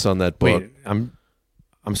advance on that book. Wait,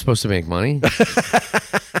 I'm supposed to make money?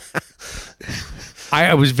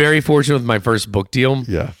 I was very fortunate with my first book deal.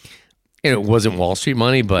 Yeah. And it wasn't Wall Street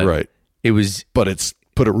money, but Right. it was But it's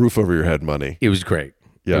put a roof over your head money. it was great.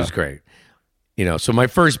 Yeah. It was great. So my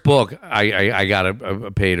first book, I got a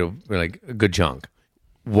paid a good chunk.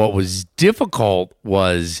 What was difficult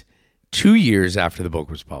was 2 years after the book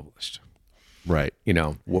was published. Right.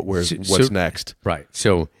 What's next? Right.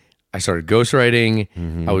 So I started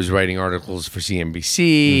ghostwriting. I was writing articles for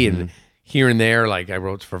CNBC and here and there. Like I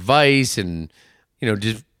wrote for Vice and,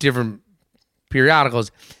 just different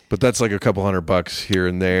periodicals. But that's like a couple $100 here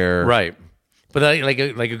and there. Right. But like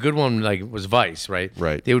a good one was Vice, right?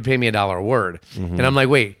 Right. They would pay me $1 a word. And I'm like,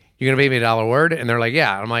 wait, you're going to pay me $1 a word? And they're like,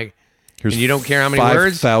 yeah. And I'm like, Here's and you don't care how many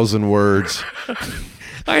words? 5,000 words.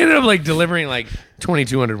 I ended up delivering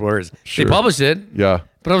 2,200 words. Sure. They published it. Yeah.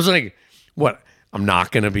 But I was like, what? I'm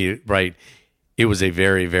not going to be right. It was a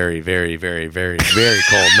very, very, very, very, very, very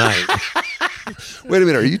cold night. Wait a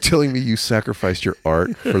minute. Are you telling me you sacrificed your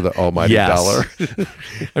art for the almighty Yes. dollar?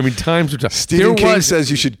 I mean, times were tough. Stephen King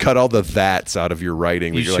says you should cut all the that's out of your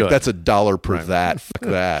writing. You You're should. like, that's $1 per that. Fuck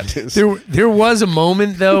that. There was a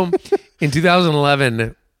moment, though, in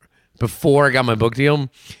 2011, before I got my book deal,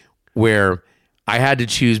 where I had to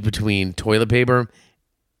choose between toilet paper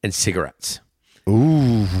and cigarettes.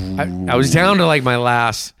 Ooh. I was down to my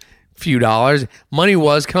last few dollars. Money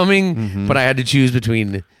was coming, but I had to choose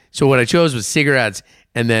between. So what I chose was cigarettes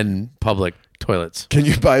and then public toilets. Can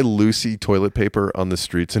you buy Lucy toilet paper on the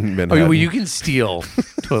streets in Manhattan? Oh, well, you can steal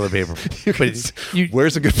toilet paper. But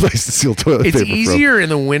Where's a good place to steal toilet paper it's easier in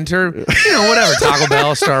the winter. Whatever, Taco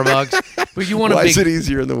Bell, Starbucks. But you want Why a big... is it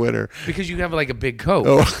easier in the winter? Because you have a big coat.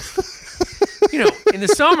 Oh. in the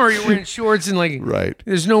summer you're wearing shorts and like, Right.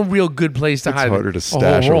 there's no real good place to It's hide. harder to a whole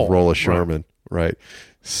stash a roll of Right. Charmin. Right.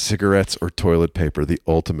 Cigarettes or toilet paper, the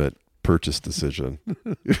ultimate purchase decision.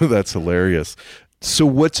 That's hilarious. So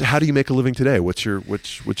how do you make a living today? What's your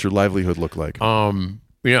livelihood look like?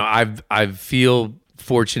 I feel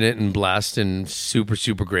fortunate and blessed and super,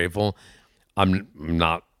 super grateful. I'm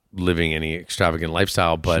not living any extravagant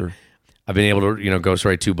lifestyle, but Sure. I've been able to,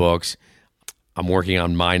 ghostwrite 2 books. I'm working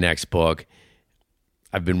on my next book.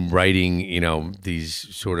 I've been writing, these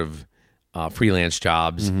sort of freelance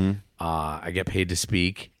jobs. I get paid to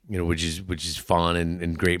speak, which is fun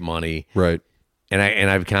and great money. Right. And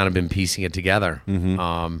I've kind of been piecing it together.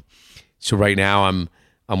 So right now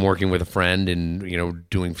I'm working with a friend and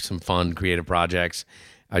doing some fun creative projects.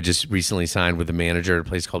 I just recently signed with a manager at a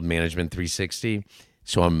place called Management 360.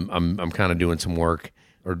 So I'm kind of doing some work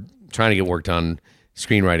or trying to get work done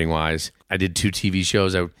screenwriting wise. I did 2 TV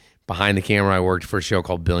shows. Behind the camera, I worked for a show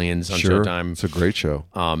called Billions on Sure. Showtime. It's a great show.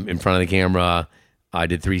 In front of the camera, I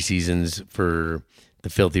did 3 seasons for The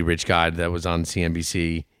Filthy Rich Guy that was on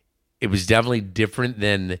CNBC. It was definitely different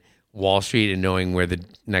than Wall Street and knowing where the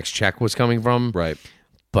next check was coming from. Right.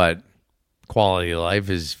 But quality of life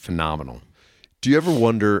is phenomenal. Do you ever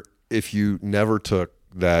wonder if you never took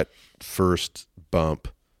that first bump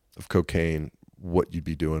of cocaine, what you'd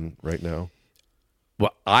be doing right now?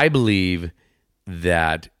 Well, I believe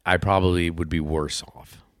that I probably would be worse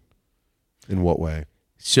off. In what way?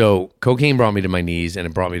 So cocaine brought me to my knees, and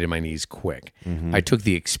it brought me to my knees quick. I took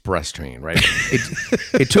the express train, right?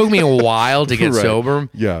 It took me a while to get Right. sober.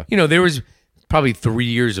 Yeah. There was probably 3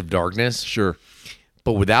 years of darkness. Sure.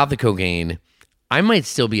 But without the cocaine, I might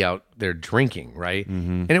still be out there drinking, right?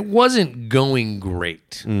 And it wasn't going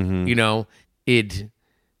great,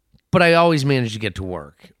 but I always managed to get to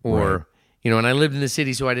work or, and I lived in the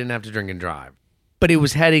city, so I didn't have to drink and drive. But it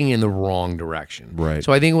was heading in the wrong direction. Right.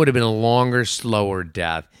 So I think it would have been a longer, slower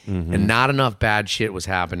death, and not enough bad shit was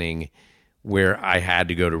happening where I had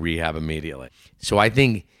to go to rehab immediately. So I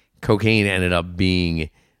think cocaine ended up being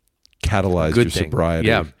Catalyzed Good your thing. sobriety.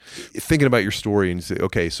 Yeah. Thinking about your story and you say,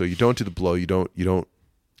 okay, so you don't do the blow, you don't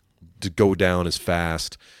go down as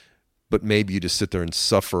fast, but maybe you just sit there and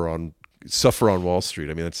suffer on Wall Street.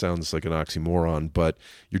 I mean, that sounds like an oxymoron, but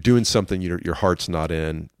you're doing something your heart's not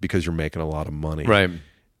in because you're making a lot of money. right.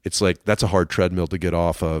 It's like that's a hard treadmill to get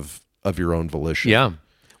off of your own volition. Yeah.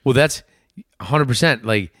 Well, that's 100%.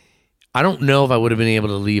 Like, I don't know if I would have been able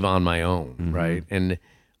to leave on my own, right? And,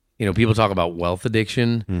 people talk about wealth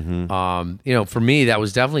addiction. For me, that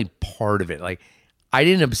was definitely part of it. Like, I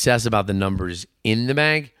didn't obsess about the numbers in the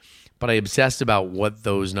bank, but I obsessed about what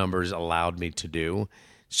those numbers allowed me to do.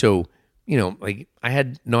 So, like I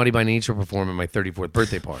had Naughty by Nature perform at my 34th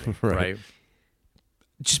birthday party, right?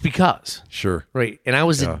 Just because. Sure. Right. And I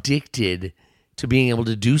was addicted to being able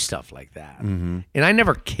to do stuff like that. And I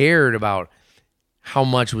never cared about how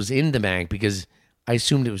much was in the bank because I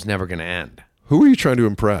assumed it was never going to end. Who are you trying to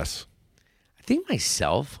impress? I think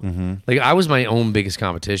myself. Like, I was my own biggest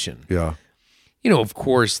competition. Yeah. Of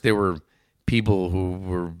course, there were people who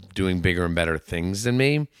were doing bigger and better things than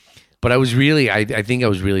me. But I was really, I think I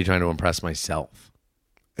was really trying to impress myself.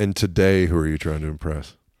 And today, who are you trying to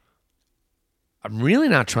impress? I'm really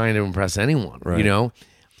not trying to impress anyone, Right.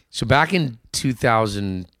 So back in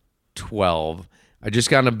 2012, I just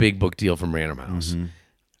got a big book deal from Random House.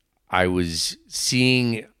 I was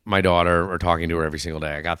seeing my daughter or talking to her every single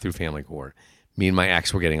day. I got through family court. Me and my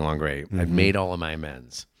ex were getting along great. I'd made all of my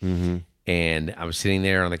amends. And I was sitting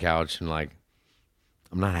there on the couch and like,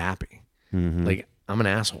 I'm not happy. Like, I'm an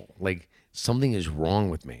asshole. Like, something is wrong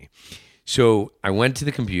with me. So I went to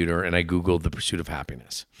the computer and I Googled The Pursuit of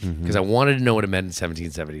Happiness because I wanted to know what it meant in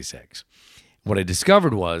 1776. What I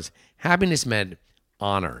discovered was happiness meant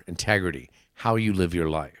honor, integrity, how you live your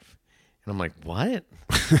life. And I'm like, what?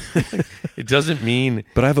 It doesn't mean...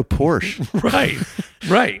 But I have a Porsche.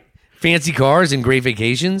 Right. Fancy cars and great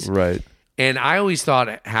vacations. Right. And I always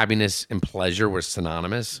thought happiness and pleasure were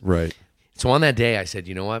synonymous. Right. So on that day, I said,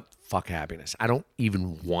 you know what? Fuck happiness. I don't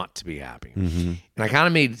even want to be happy. And I kind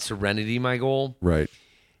of made serenity my goal. Right.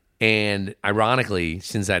 And ironically,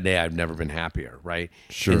 since that day, I've never been happier, right?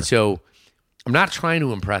 Sure. And so I'm not trying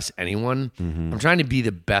to impress anyone. I'm trying to be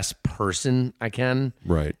the best person I can.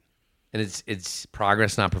 Right. And it's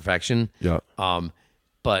progress, not perfection. Yeah.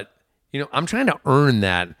 But, I'm trying to earn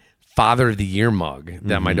that Father of the Year mug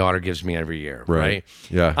that my daughter gives me every year, right?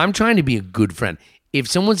 Yeah. I'm trying to be a good friend. If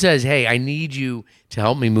someone says, hey, I need you to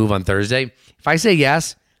help me move on Thursday, if I say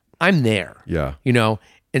yes, I'm there. Yeah.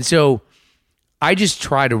 And so I just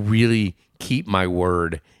try to really keep my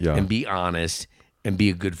word Yeah. and be honest and be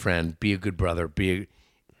a good friend, be a good brother,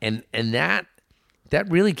 and that that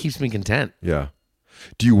really keeps me content. Yeah.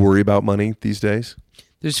 Do you worry about money these days?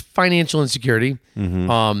 There's financial insecurity.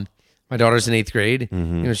 My daughter's in 8th grade. You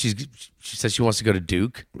know, she says she wants to go to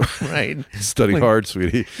Duke, right? Study hard,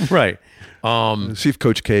 sweetie. Right. See if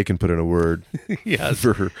Coach K can put in a word Yes.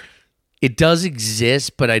 for her. It does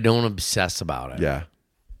exist, but I don't obsess about it. Yeah.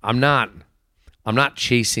 I'm not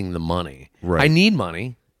chasing the money. Right. I need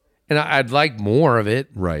money, and I'd like more of it,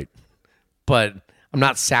 Right. but I'm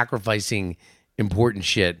not sacrificing important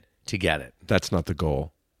shit to get it. That's not the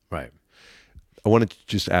goal. Right. I wanted to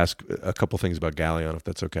just ask a couple things about Galleon, if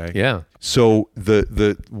that's okay. Yeah. So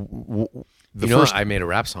the first I made a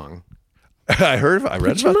rap song. I read about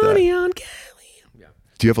Put your money that. on Galleon.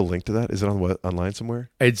 Do you have a link to that? Is it online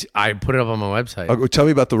somewhere? I put it up on my website. Tell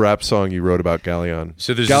me about the rap song you wrote about Galleon.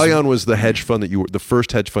 So there's Galleon was the hedge fund the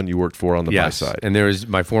first hedge fund you worked for on the buy Yes, side. and there was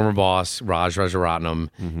my former boss, Raj Rajaratnam.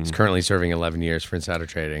 He's currently serving 11 years for insider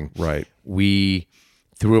trading. Right. We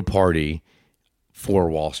threw a party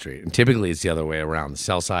for Wall Street, and typically it's the other way around. The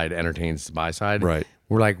sell side entertains the buy side. Right.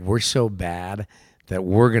 We're so bad that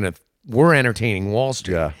we're entertaining Wall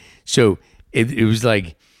Street. Yeah. So it was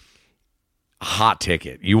like a hot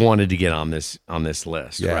ticket. You wanted to get on this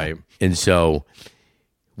list, Yeah. right? And so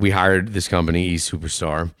we hired this company, East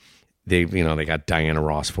Superstar. They got Diana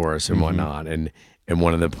Ross for us and whatnot. And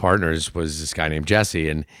one of the partners was this guy named Jesse,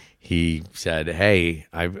 and he said, "Hey,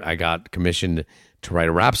 I got commissioned to write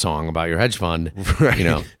a rap song about your hedge fund. Right. You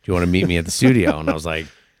know, do you want to meet me at the studio?" And I was like,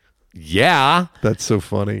 "Yeah." That's so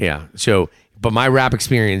funny. Yeah. So, but my rap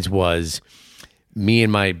experience was me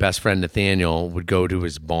and my best friend Nathaniel would go to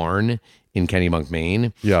his barn in Kennebunk,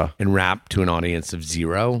 Maine, Yeah. and rap to an audience of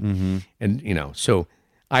 0. And so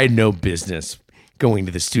I had no business going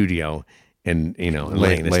to the studio and and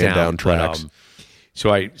laying this down But, tracks.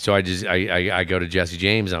 so I go to Jesse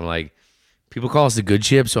James. I'm like, people call us the Good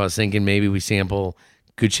Chip, so I was thinking maybe we sample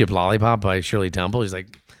Good Chip Lollipop by Shirley Temple. He's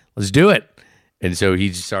like, let's do it. And so he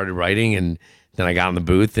just started writing, and then I got in the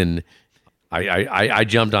booth, and I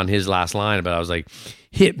jumped on his last line, but I was like,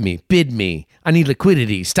 hit me, bid me, I need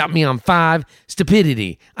liquidity, stop me on 5,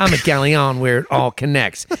 stupidity. I'm at Galleon where it all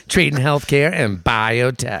connects, trading healthcare and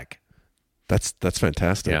biotech. That's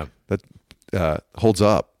fantastic. Yeah. That holds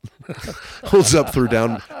up. Holds up through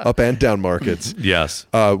up and down markets. Yes.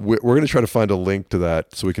 We're going to try to find a link to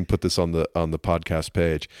that so we can put this on the podcast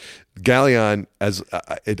page. Galleon, as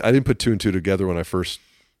I didn't put 2 and 2 together when I first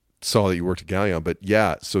saw that you worked at Galleon, but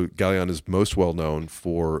yeah, so Galleon is most well known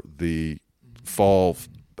for the fall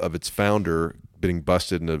of its founder being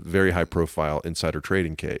busted in a very high profile insider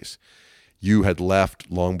trading case. You had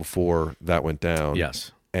left long before that went down.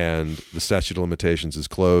 Yes. And the statute of limitations is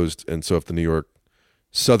closed. And so if the New York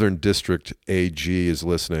Southern District AG is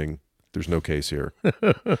listening, there's no case here.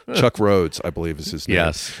 Chuck Rhodes, I believe, is his name.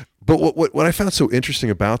 Yes. But what I found so interesting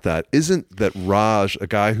about that isn't that Raj, a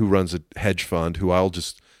guy who runs a hedge fund, who I'll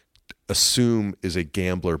just assume is a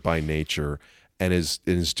gambler by nature and is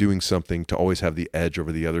doing something to always have the edge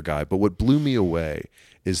over the other guy. But what blew me away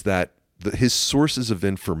is that his sources of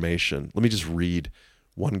information, let me just read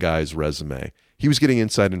one guy's resume. He was getting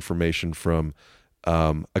inside information from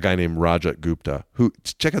a guy named Rajat Gupta, who,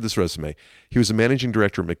 check out this resume. He was a managing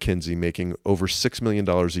director at McKinsey, making over $6 million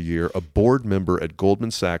a year, a board member at Goldman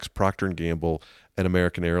Sachs, Procter & Gamble, and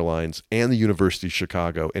American Airlines, and the University of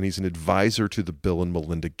Chicago, and he's an advisor to the Bill and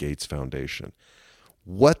Melinda Gates Foundation.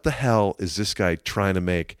 What the hell is this guy trying to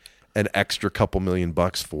make an extra couple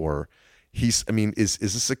 $1,000,000 for? Is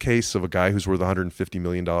this a case of a guy who's worth $150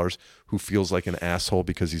 million who feels like an asshole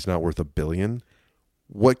because he's not worth $1 billion?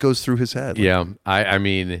 What goes through his head? Yeah, I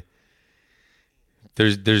mean,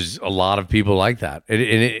 there's a lot of people like that,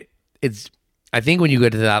 and it's. I think when you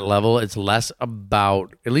get to that level, it's less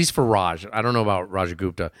about, at least for Raj. I don't know about Raja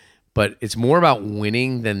Gupta, but it's more about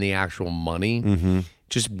winning than the actual money.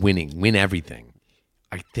 Just win everything.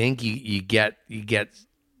 I think you get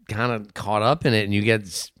kind of caught up in it, and you get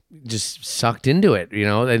just sucked into it,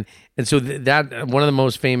 and so that one of the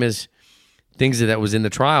most famous things that was in the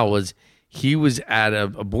trial was he was at a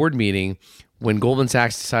board meeting when Goldman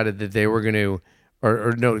Sachs decided that they were going to,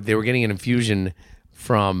 or no, they were getting an infusion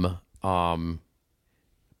from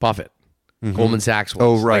Buffett. Goldman Sachs was.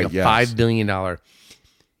 Oh, right, like a yes. $5 billion.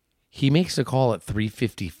 He makes a call at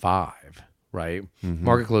 3:55, right?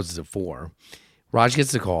 Market closes at 4. Raj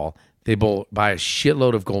gets the call. They both buy a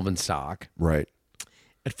shitload of Goldman stock. Right.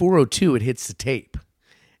 At 4:02, it hits the tape,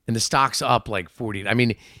 and the stock's up like 40. I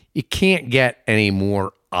mean, it can't get any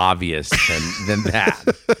more obvious than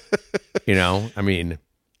that. I mean,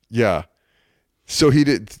 Yeah. So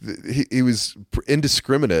he was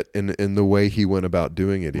indiscriminate in the way he went about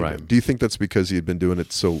doing it. Even. Right. Do you think that's because he had been doing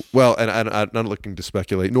it so well? And I'm not looking to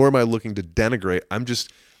speculate, nor am I looking to denigrate. I'm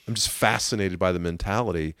just fascinated by the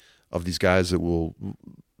mentality of these guys that will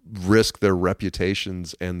risk their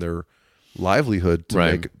reputations and their livelihood to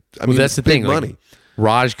Right. make. That's the big thing. money. Like,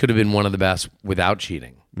 Raj could have been one of the best without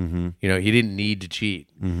cheating. Mm-hmm. You know, he didn't need to cheat,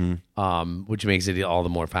 which makes it all the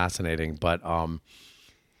more fascinating. But you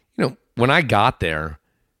know, when I got there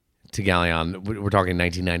to Galleon, we're talking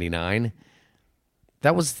 1999.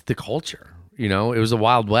 That was the culture. You know, it was the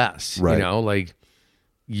Wild West. Right. You know, like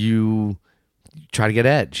you try to get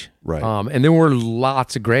edge. Right. And there were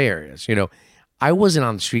lots of gray areas. You know, I wasn't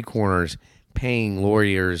on street corners paying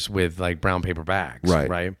lawyers with like brown paper bags. Right.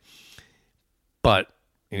 Right. But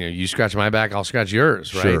you know, you scratch my back, I'll scratch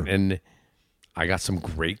yours. Right. Sure. And I got some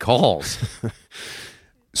great calls.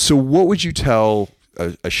 So what would you tell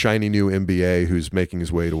a shiny new MBA who's making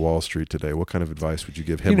his way to Wall Street today? What kind of advice would you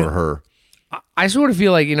give him or her? I sort of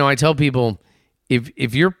feel like, you know, I tell people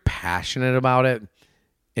if you're passionate about it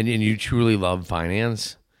and you truly love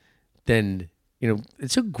finance, then, you know,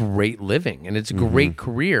 it's a great living and it's a great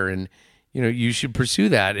career and, you know, you should pursue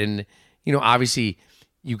that. And, you know, obviously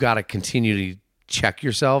you got to continue to check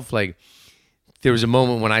yourself. Like there was a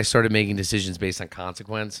moment when I started making decisions based on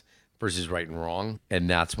consequence versus right and wrong. And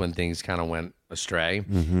that's when things kind of went astray.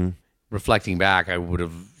 Reflecting back, I would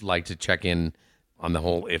have liked to check in on the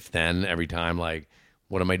whole if then every time, like,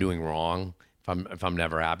 what am I doing wrong if I'm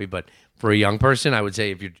never happy? But for a young person, I would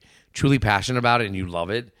say if you're truly passionate about it and you love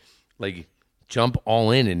it, like jump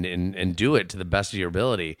all in and do it to the best of your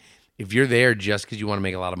ability. If you're there just because you want to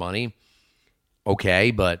make a lot of money,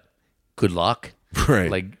 okay, but good luck.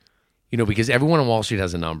 Right. Like, you know, because everyone on Wall Street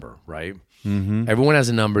has a number, right? Everyone has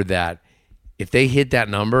a number that if they hit that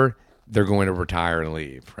number, they're going to retire and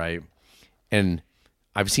leave, right? And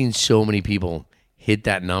I've seen so many people hit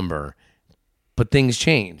that number, but things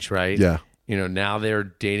change, right? Yeah. You know, now they're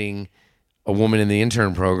dating a woman in the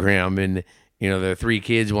intern program and, you know, their 3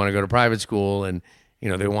 kids want to go to private school and, you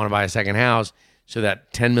know, they want to buy a second house. So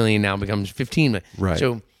that 10 million now becomes 15 million. Right.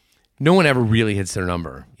 So no one ever really hits their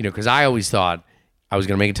number, you know, because I always thought I was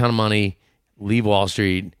going to make a ton of money, leave Wall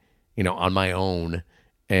Street, you know, on my own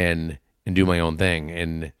and do my own thing.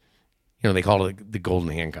 And, you know, they call it the golden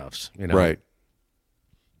handcuffs, you know? Right.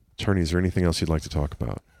 Attorney, is there anything else you'd like to talk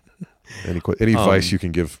about? Any advice you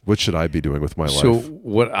can give? What should I be doing with my So life?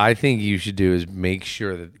 what I think you should do is make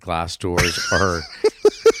sure that glass doors are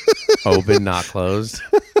open, not closed.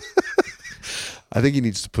 I think he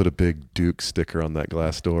needs to put a big Duke sticker on that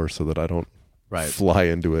glass door so that I don't fly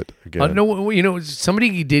into it again. No, you know,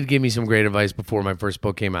 somebody did give me some great advice before my first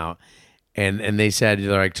book came out, and they said,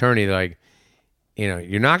 they're like, Turney, they're like, you know,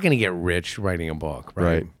 you're not going to get rich writing a book,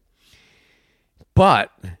 right?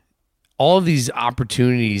 But all of these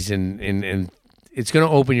opportunities and it's going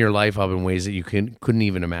to open your life up in ways that you couldn't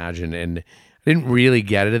even imagine. And I didn't really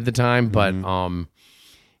get it at the time, but you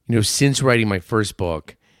know, since writing my first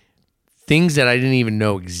book, things that I didn't even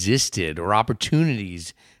know existed or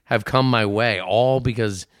opportunities have come my way, all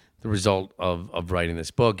because the result of writing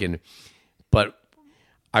this book. But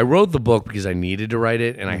I wrote the book because I needed to write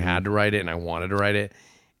it and I had to write it and I wanted to write it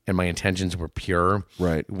and my intentions were pure.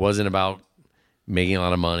 Right. It wasn't about making a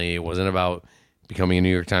lot of money. It wasn't about becoming a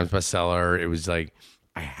New York Times bestseller. It was like,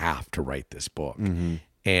 I have to write this book.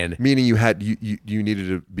 And meaning you needed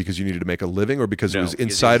to, because you needed to make a living, or because it was because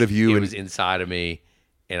inside of you? It was inside of me,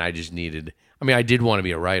 and I just needed. I mean, I did want to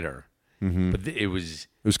be a writer, but it was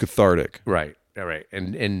cathartic. right.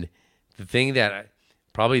 And the thing that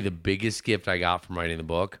probably the biggest gift I got from writing the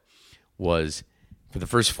book was, for the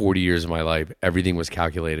first 40 years of my life, everything was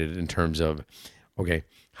calculated in terms of, okay,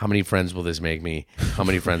 how many friends will this make me? How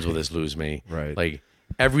many friends will this lose me? Right. Like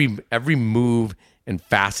every move and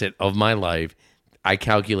facet of my life, I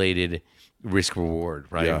calculated risk reward,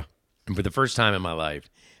 right? Yeah. And for the first time in my life,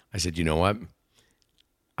 I said, you know what?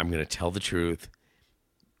 I'm going to tell the truth.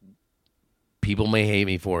 People may hate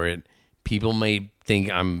me for it. People may think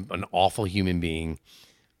I'm an awful human being,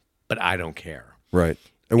 but I don't care. Right.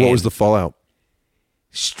 And what was the fallout?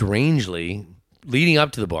 Strangely, leading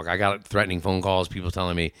up to the book, I got threatening phone calls, people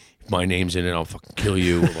telling me, if my name's in it, I'll fucking kill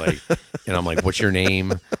you. Like, and I'm like, what's your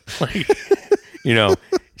name? Like, you know,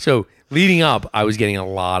 so leading up, I was getting a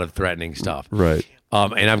lot of threatening stuff. Right.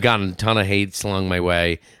 And I've gotten a ton of hate slung my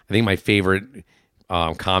way. I think my favorite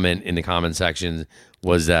comment in the comment section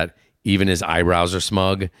was that even his eyebrows are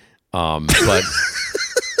smug. But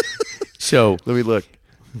so Let me look.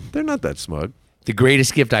 They're not that smug. the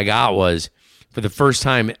greatest gift I got was, for the first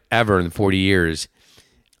time ever in 40 years,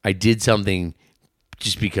 I did something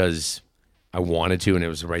just because I wanted to and it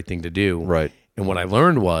was the right thing to do. Right. And what I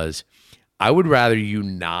learned was I would rather you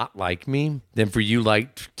not like me than for you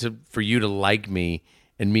to like me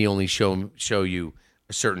and me only show you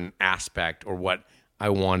a certain aspect or what I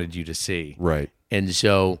wanted you to see. Right. And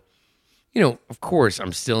so, of course,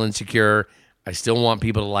 I'm still insecure. I still want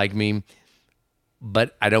people to like me,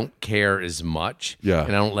 but I don't care as much. Yeah.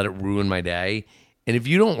 And I don't let it ruin my day. And if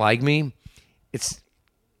you don't like me, it's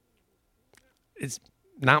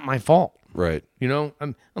not my fault. Right.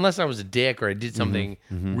 Unless I was a dick or I did something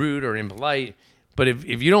rude or impolite. But if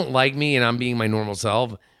you don't like me and I'm being my normal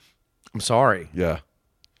self, I'm sorry. Yeah.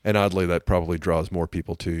 And oddly, that probably draws more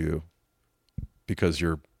people to you because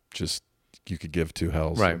you could give two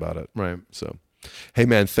hells about it. Right. So, hey,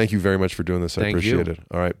 man, thank you very much for doing this. I Thank appreciate you. it.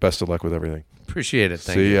 All right. Best of luck with everything. Appreciate it.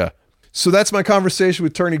 Thank See you. ya. So that's my conversation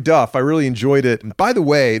with Turney Duff. I really enjoyed it. And by the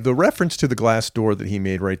way, the reference to the glass door that he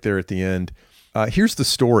made right there at the end, here's the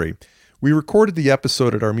story. We recorded the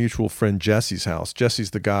episode at our mutual friend Jesse's house.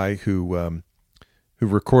 Jesse's the guy who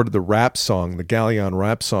recorded the rap song, the Galleon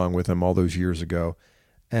rap song with him all those years ago.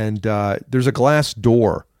 And there's a glass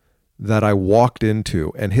door that I walked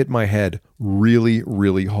into and hit my head really,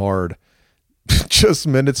 really hard just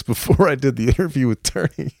minutes before I did the interview with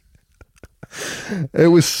Turney. It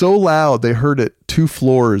was so loud they heard it 2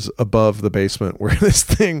 floors above the basement where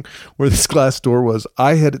this glass door was.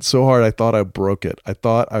 I hit it so hard I thought I broke it. I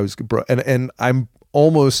thought I was and I'm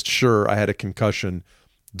almost sure I had a concussion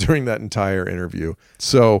during that entire interview.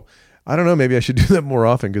 So I don't know, maybe I should do that more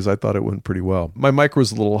often because I thought it went pretty well. My mic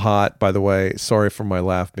was a little hot, by the way. Sorry for my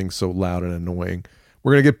laugh being so loud and annoying.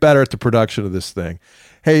 We're going to get better at the production of this thing.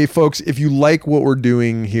 Hey, folks, if you like what we're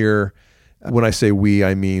doing here, when I say we,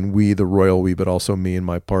 I mean we, the royal we, but also me and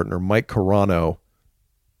my partner, Mike Carano,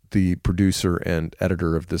 the producer and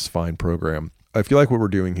editor of this fine program. If you like what we're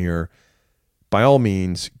doing here, by all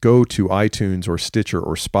means, go to iTunes or Stitcher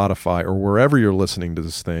or Spotify or wherever you're listening to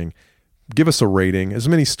this thing. Give us a rating, as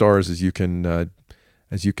many stars as you can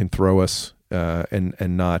throw us,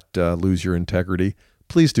 and not lose your integrity.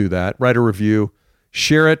 Please do that. Write a review,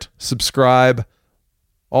 share it, subscribe,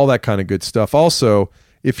 all that kind of good stuff. Also,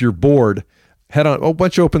 if you're bored, head on. Oh, why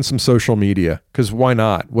don't you open some social media? Because why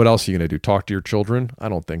not? What else are you going to do? Talk to your children? I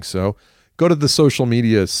don't think so. Go to the social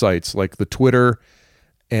media sites like the Twitter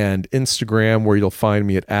and Instagram, where you'll find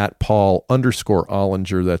me at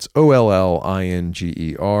Paul_Ollinger. That's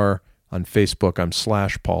OLLINGER. On Facebook, I'm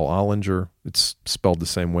 /Paul Ollinger. It's spelled the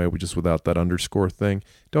same way, just without that underscore thing.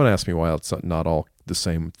 Don't ask me why it's not all the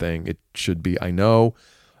same thing. It should be, I know.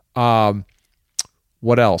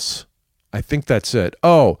 What else? I think that's it.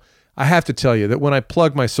 Oh, I have to tell you that when I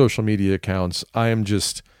plug my social media accounts, I am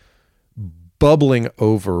just bubbling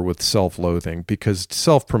over with self-loathing because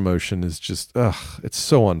self-promotion is just, it's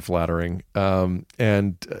so unflattering.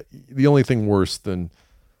 And the only thing worse than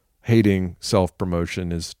hating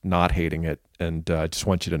self-promotion is not hating it. And I just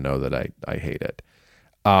want you to know that I hate it.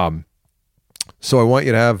 So I want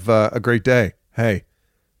you to have a great day. Hey,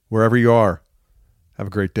 wherever you are, have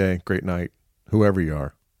a great day, great night. Whoever you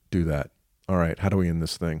are, do that. All right, how do we end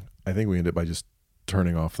this thing? I think we end it by just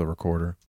turning off the recorder.